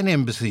European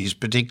embassies,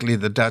 particularly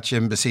the Dutch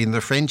embassy and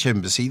the French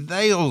embassy,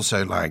 they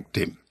also liked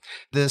him.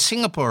 The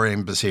Singapore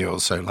embassy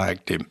also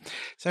liked him.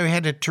 So he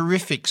had a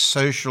terrific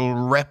social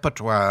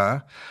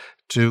repertoire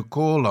to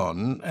call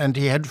on, and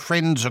he had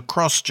friends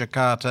across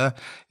Jakarta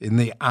in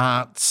the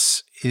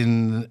arts,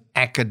 in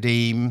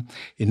academe,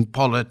 in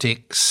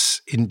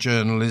politics, in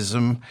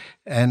journalism,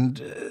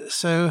 and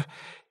so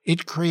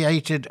it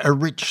created a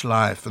rich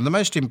life. And the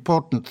most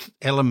important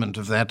element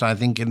of that, I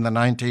think, in the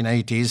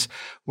 1980s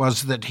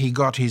was that he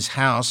got his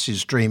house,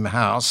 his dream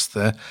house,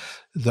 the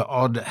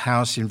odd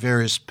house in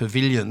various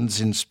pavilions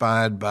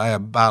inspired by a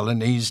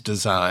Balinese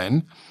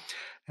design,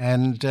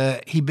 and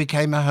he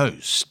became a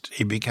host.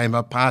 He became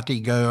a party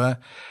goer,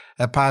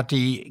 a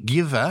party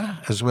giver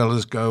as well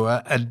as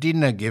goer, a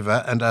dinner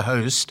giver and a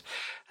host.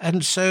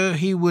 And so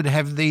he would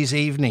have these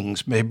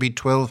evenings, maybe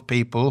 12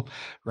 people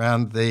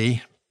round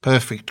the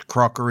perfect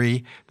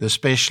crockery, the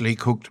specially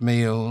cooked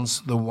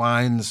meals, the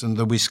wines and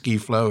the whisky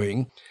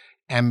flowing,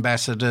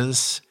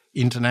 ambassadors,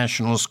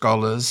 international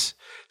scholars,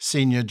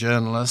 senior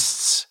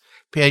journalists,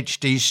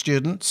 PhD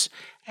students,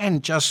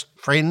 and just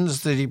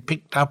friends that he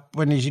picked up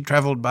when he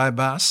travelled by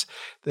bus.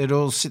 They'd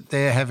all sit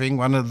there having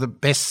one of the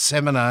best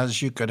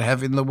seminars you could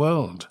have in the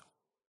world.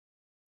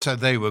 So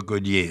they were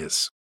good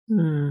years.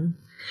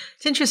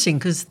 It's interesting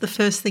because the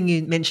first thing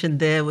you mentioned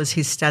there was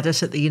his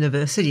status at the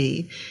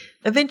university.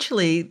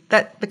 Eventually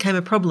that became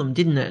a problem,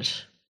 didn't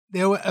it?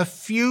 There were a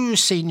few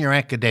senior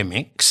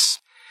academics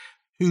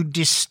who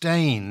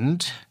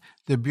disdained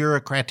the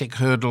bureaucratic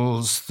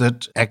hurdles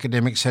that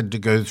academics had to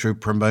go through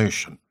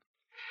promotion.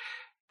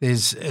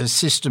 There's a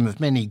system of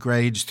many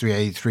grades,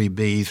 3A,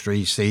 3B,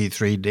 3C,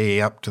 3D,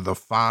 up to the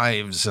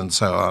 5s and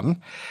so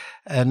on.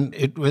 And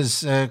it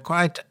was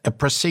quite a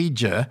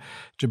procedure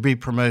to be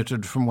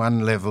promoted from one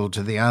level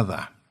to the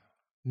other.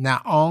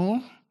 Now,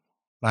 Ong,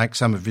 like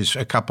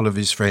a couple of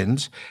his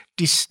friends,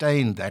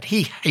 disdained that.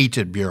 He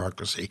hated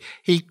bureaucracy.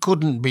 He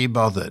couldn't be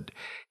bothered.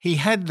 He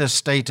had the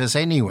status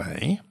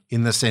anyway,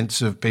 in the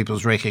sense of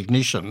people's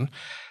recognition,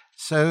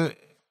 so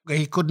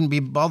he couldn't be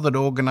bothered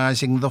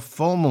organising the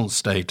formal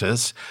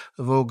status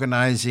of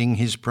organising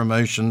his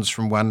promotions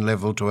from one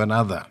level to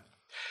another.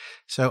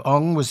 So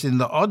Ong was in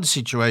the odd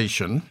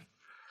situation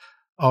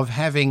of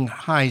having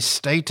high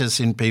status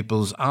in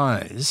people's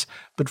eyes,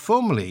 but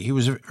formally he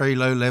was a very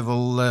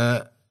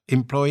low-level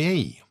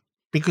employee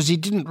because he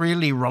didn't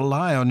really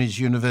rely on his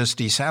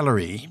university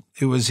salary.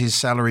 It was his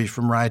salary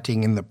from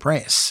writing in the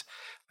press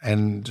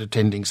and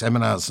attending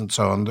seminars and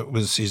so on that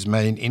was his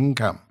main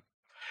income.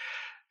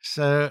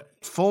 So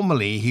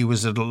formally he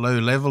was at a low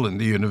level in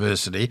the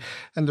university,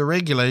 and the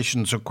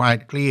regulations are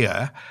quite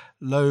clear.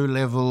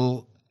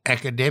 Low-level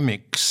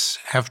academics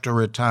have to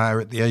retire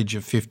at the age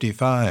of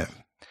 55.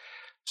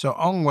 So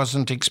Ong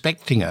wasn't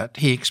expecting it.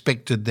 He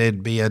expected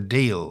there'd be a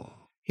deal.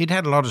 He'd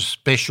had a lot of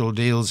special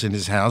deals in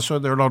his house, so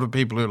there were a lot of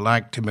people who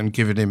liked him and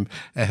given him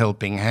a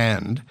helping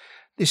hand.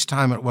 This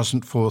time it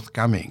wasn't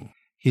forthcoming.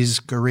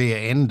 His career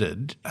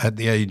ended at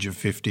the age of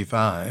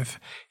 55,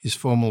 his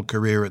formal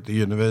career at the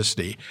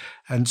university,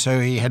 and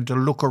so he had to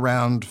look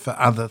around for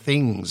other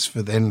things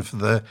for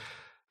the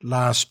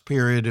last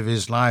period of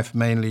his life,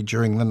 mainly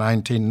during the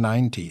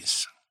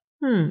 1990s.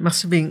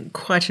 Must have been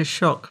quite a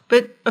shock.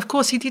 But, of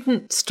course, he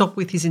didn't stop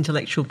with his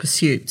intellectual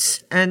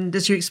pursuits. And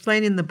as you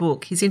explain in the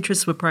book, his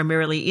interests were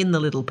primarily in the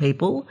little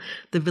people,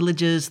 the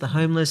villagers, the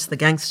homeless, the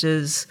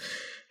gangsters.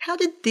 How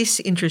did this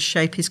interest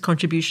shape his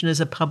contribution as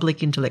a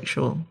public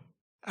intellectual?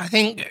 I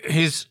think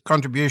his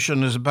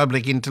contribution as a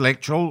public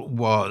intellectual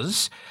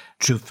was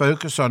to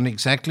focus on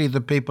exactly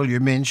the people you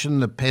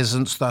mentioned, the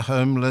peasants, the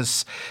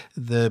homeless,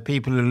 the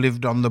people who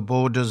lived on the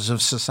borders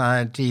of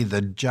society,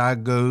 the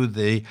jago,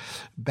 the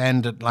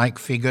bandit-like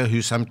figure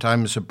who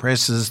sometimes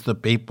oppresses the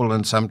people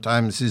and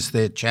sometimes is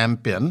their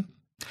champion.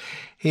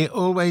 He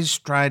always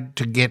tried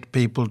to get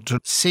people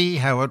to see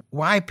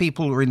why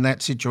people were in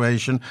that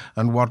situation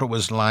and what it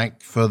was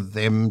like for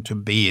them to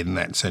be in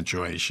that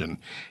situation.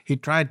 He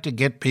tried to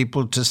get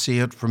people to see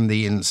it from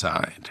the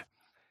inside.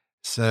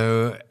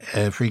 So,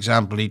 for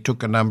example, he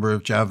took a number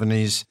of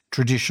Javanese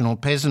traditional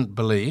peasant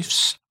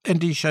beliefs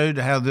and he showed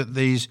how that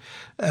these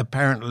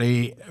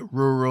apparently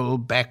rural,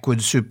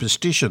 backward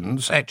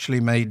superstitions actually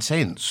made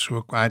sense,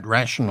 were quite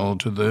rational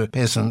to the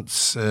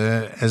peasants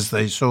as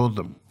they saw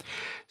them.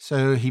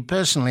 So he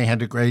personally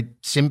had a great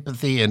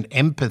sympathy and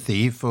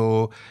empathy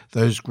for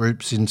those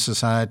groups in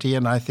society,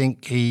 and I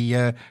think he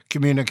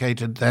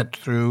communicated that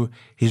through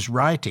his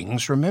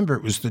writings. Remember,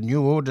 it was the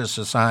New Order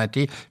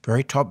society,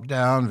 very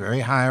top-down, very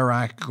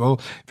hierarchical,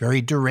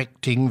 very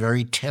directing,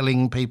 very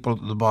telling people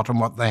at the bottom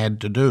what they had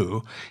to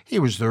do. He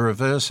was the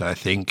reverse, I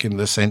think, in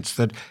the sense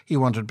that he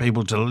wanted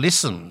people to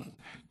listen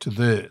to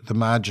the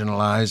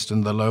marginalised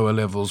and the lower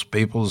levels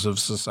peoples of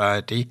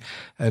society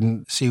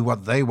and see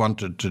what they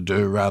wanted to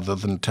do rather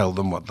than tell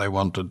them what they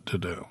wanted to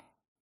do.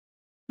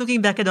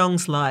 Looking back at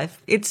Ong's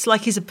life, it's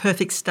like he's a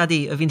perfect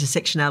study of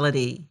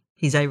intersectionality.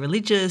 He's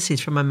a-religious,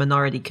 he's from a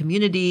minority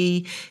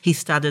community, he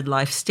started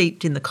life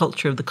steeped in the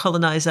culture of the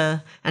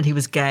coloniser, and he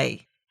was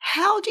gay.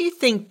 How do you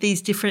think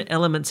these different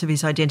elements of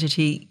his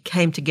identity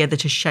came together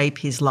to shape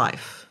his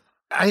life?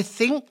 I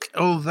think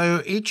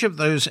although each of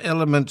those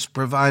elements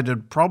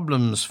provided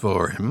problems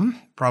for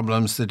him,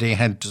 problems that he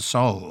had to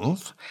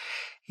solve,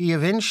 he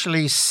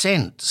eventually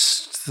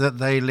sensed that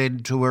they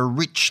led to a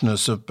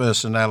richness of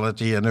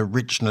personality and a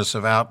richness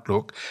of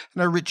outlook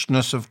and a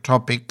richness of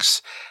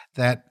topics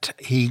that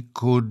he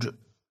could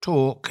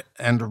talk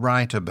and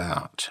write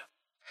about.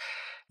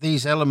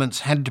 These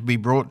elements had to be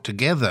brought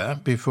together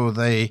before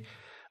they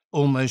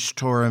almost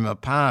tore him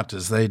apart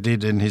as they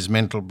did in his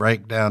mental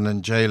breakdown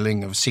and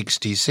jailing of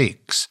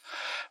 66.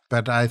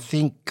 But I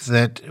think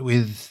that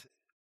with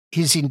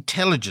his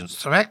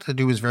intelligence, the fact that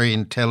he was very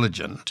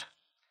intelligent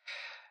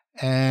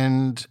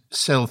and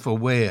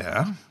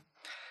self-aware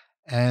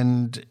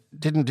and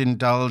didn't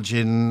indulge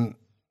in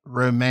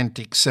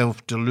romantic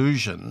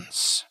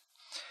self-delusions,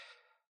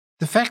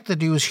 the fact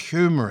that he was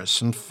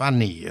humorous and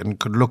funny and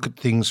could look at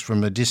things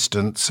from a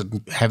distance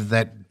and have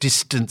that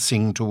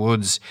distancing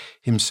towards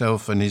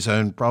himself and his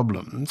own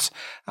problems,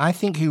 I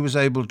think he was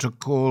able to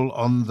call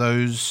on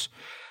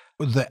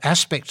the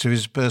aspects of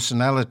his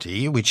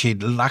personality, which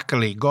he'd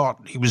luckily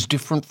got. He was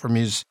different from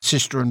his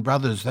sister and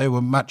brothers. They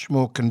were much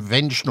more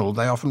conventional.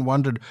 They often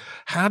wondered,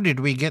 how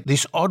did we get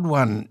this odd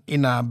one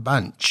in our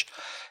bunch?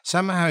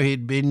 Somehow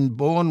he'd been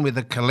born with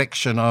a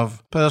collection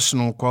of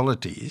personal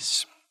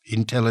qualities: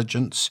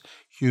 intelligence,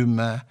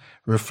 humour,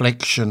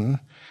 reflection,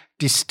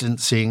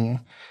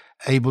 distancing,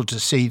 able to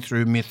see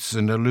through myths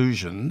and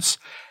illusions.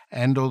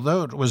 And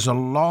although it was a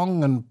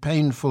long and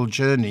painful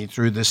journey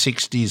through the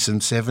 60s and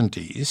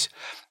 70s,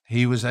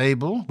 he was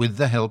able, with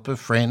the help of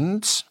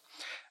friends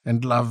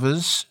and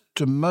lovers,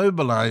 to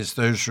mobilise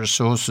those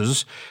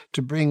resources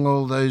to bring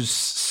all those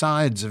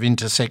sides of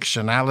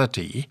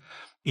intersectionality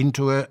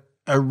into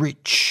a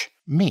rich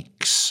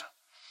mix.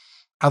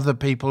 Other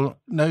people,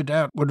 no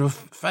doubt, would have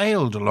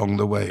failed along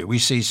the way. We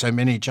see so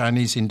many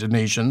Chinese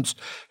Indonesians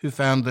who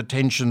found the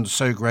tensions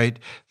so great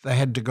they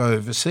had to go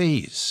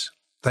overseas.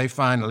 They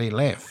finally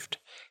left.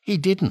 He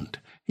didn't.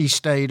 He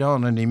stayed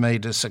on and he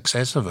made a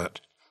success of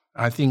it.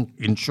 I think,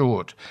 in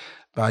short,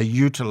 by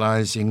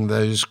utilising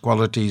those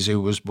qualities he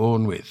was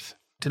born with,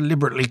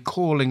 deliberately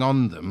calling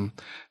on them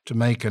to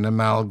make an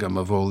amalgam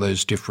of all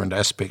those different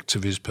aspects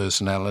of his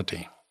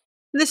personality.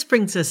 This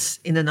brings us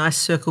in a nice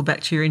circle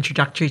back to your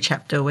introductory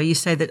chapter where you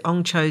say that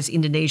Ong chose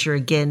Indonesia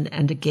again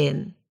and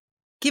again.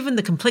 Given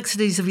the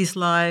complexities of his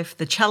life,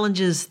 the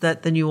challenges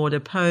that the New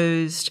Order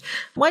posed,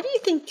 why do you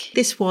think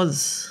this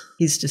was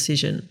his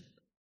decision?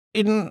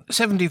 In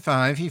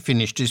 1975, he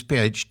finished his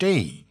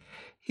PhD.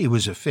 He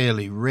was a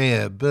fairly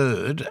rare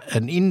bird,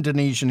 an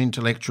Indonesian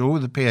intellectual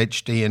with a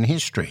PhD in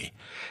history.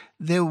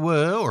 There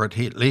were, or at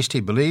least he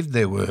believed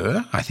there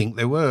were,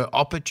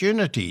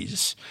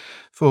 opportunities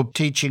for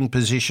teaching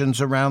positions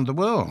around the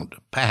world,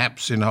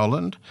 perhaps in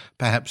Holland,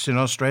 perhaps in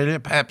Australia,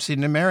 perhaps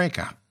in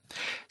America.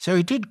 So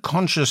he did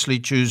consciously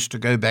choose to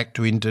go back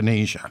to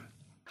Indonesia.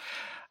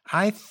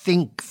 I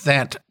think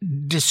that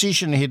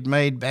decision he'd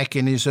made back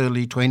in his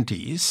early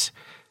 20s,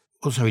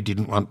 also he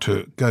didn't want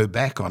to go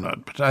back on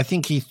it, but I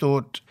think he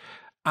thought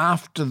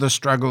after the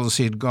struggles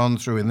he'd gone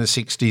through in the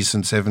 60s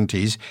and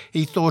 70s,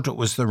 he thought it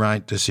was the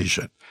right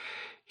decision.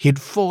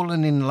 He'd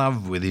fallen in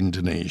love with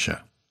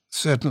Indonesia.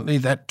 Certainly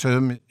that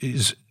term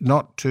is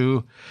not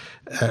too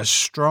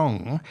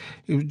strong.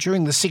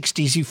 During the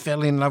 60s, he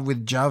fell in love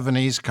with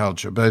Javanese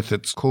culture, both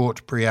its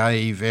court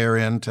Priai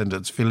variant and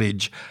its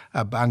village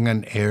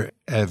Abangan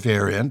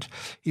variant.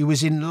 He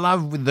was in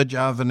love with the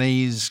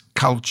Javanese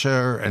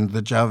culture and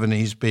the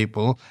Javanese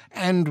people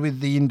and with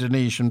the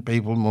Indonesian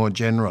people more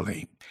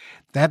generally.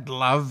 That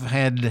love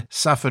had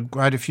suffered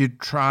quite a few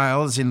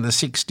trials in the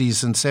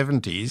 60s and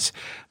 70s,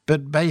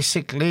 but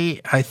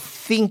basically I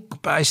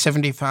think by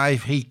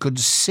 75 he could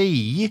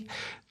see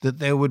that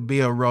there would be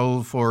a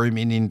role for him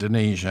in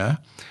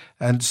Indonesia,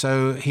 and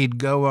so he'd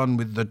go on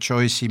with the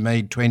choice he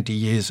made 20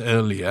 years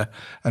earlier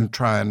and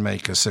try and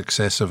make a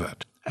success of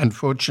it. And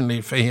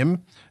fortunately for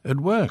him, it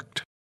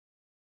worked.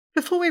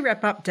 Before we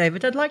wrap up,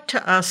 David, I'd like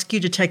to ask you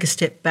to take a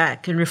step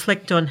back and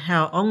reflect on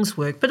how Ong's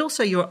work, but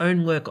also your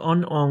own work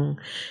on Ong,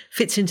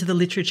 fits into the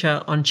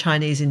literature on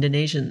Chinese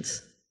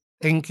Indonesians.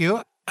 Thank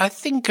you. I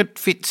think it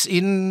fits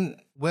in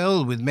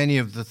well with many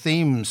of the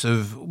themes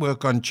of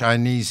work on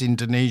Chinese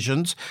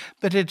Indonesians,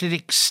 but it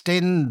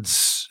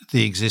extends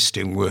the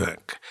existing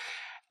work.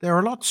 There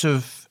are lots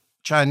of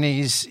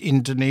Chinese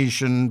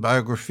Indonesian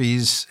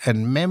biographies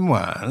and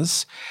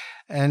memoirs,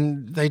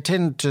 and they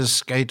tend to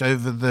skate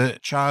over the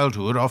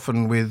childhood,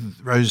 often with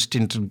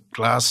rose-tinted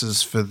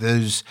glasses for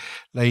those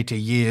later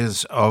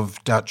years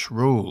of Dutch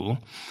rule.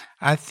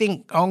 I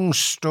think Ong's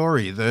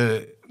story,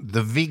 the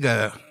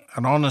vigour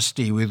and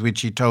honesty with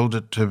which he told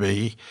it to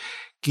be,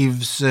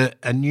 gives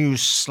a new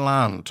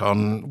slant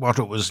on what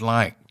it was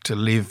like to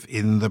live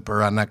in the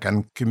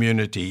Peranakan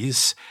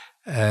communities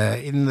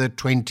in the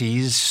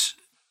 20s.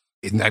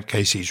 In that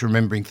case, he's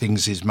remembering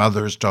things his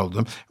mother has told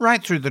them,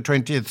 right through the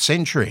 20th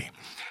century.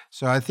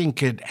 So I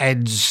think it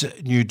adds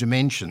new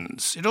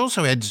dimensions. It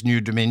also adds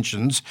new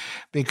dimensions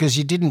because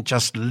he didn't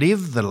just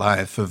live the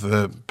life of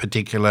a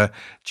particular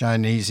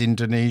Chinese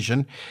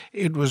Indonesian.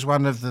 It was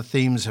one of the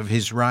themes of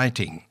his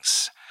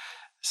writings.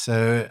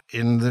 So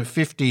in the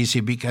 50s,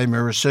 he became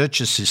a research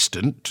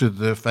assistant to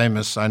the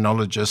famous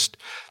sinologist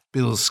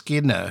Bill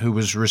Skinner, who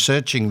was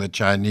researching the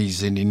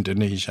Chinese in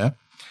Indonesia,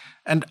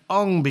 and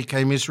Ong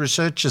became his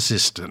research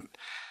assistant.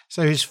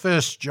 So his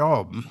first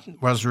job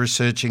was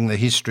researching the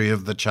history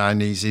of the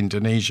Chinese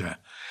Indonesia.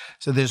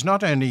 So there's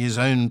not only his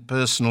own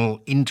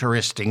personal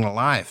interesting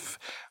life,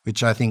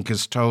 which I think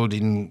is told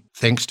in,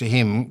 thanks to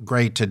him,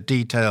 greater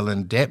detail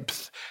and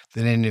depth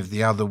than any of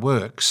the other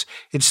works,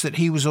 it's that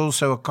he was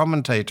also a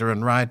commentator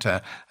and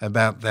writer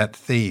about that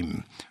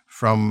theme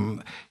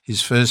from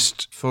his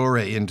first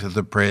foray into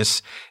the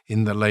press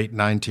in the late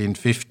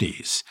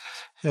 1950s.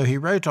 So he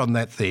wrote on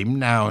that theme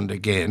now and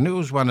again. It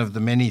was one of the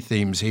many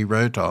themes he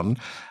wrote on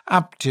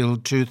up till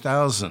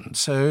 2000.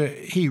 So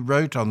he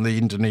wrote on the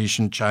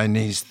Indonesian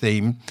Chinese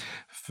theme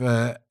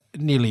for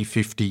nearly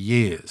 50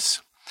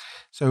 years.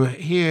 So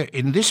here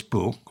in this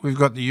book, we've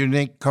got the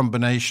unique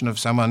combination of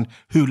someone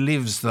who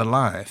lives the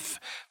life,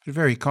 but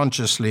very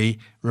consciously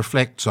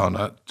reflects on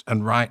it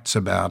and writes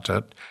about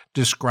it,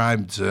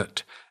 describes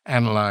it,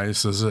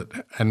 analyses it,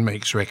 and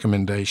makes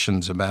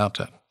recommendations about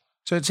it.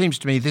 So it seems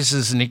to me this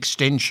is an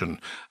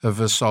extension of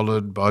a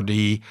solid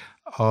body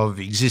of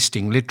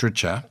existing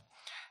literature,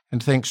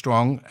 and thanks to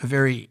Ong, a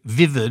very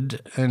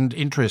vivid and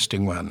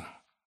interesting one.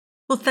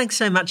 Well, thanks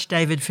so much,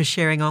 David, for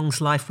sharing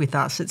Ong's life with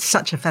us. It's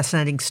such a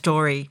fascinating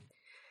story.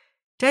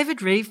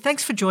 David Reeve,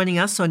 thanks for joining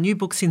us on New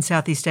Books in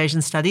Southeast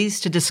Asian Studies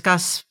to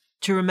discuss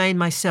To Remain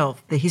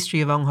Myself, the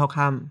history of Ong Hock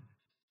Ham.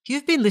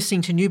 You've been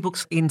listening to New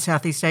Books in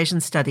Southeast Asian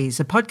Studies,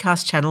 a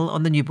podcast channel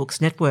on the New Books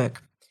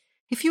Network.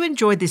 If you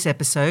enjoyed this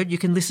episode, you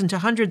can listen to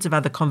hundreds of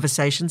other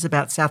conversations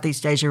about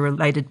Southeast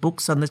Asia-related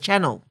books on the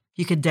channel.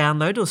 You can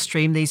download or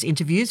stream these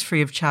interviews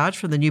free of charge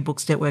from the New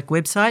Books Network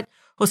website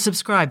or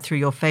subscribe through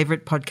your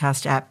favourite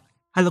podcast app.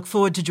 I look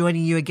forward to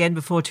joining you again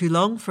before too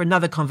long for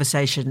another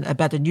conversation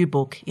about a new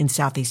book in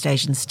Southeast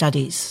Asian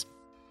studies.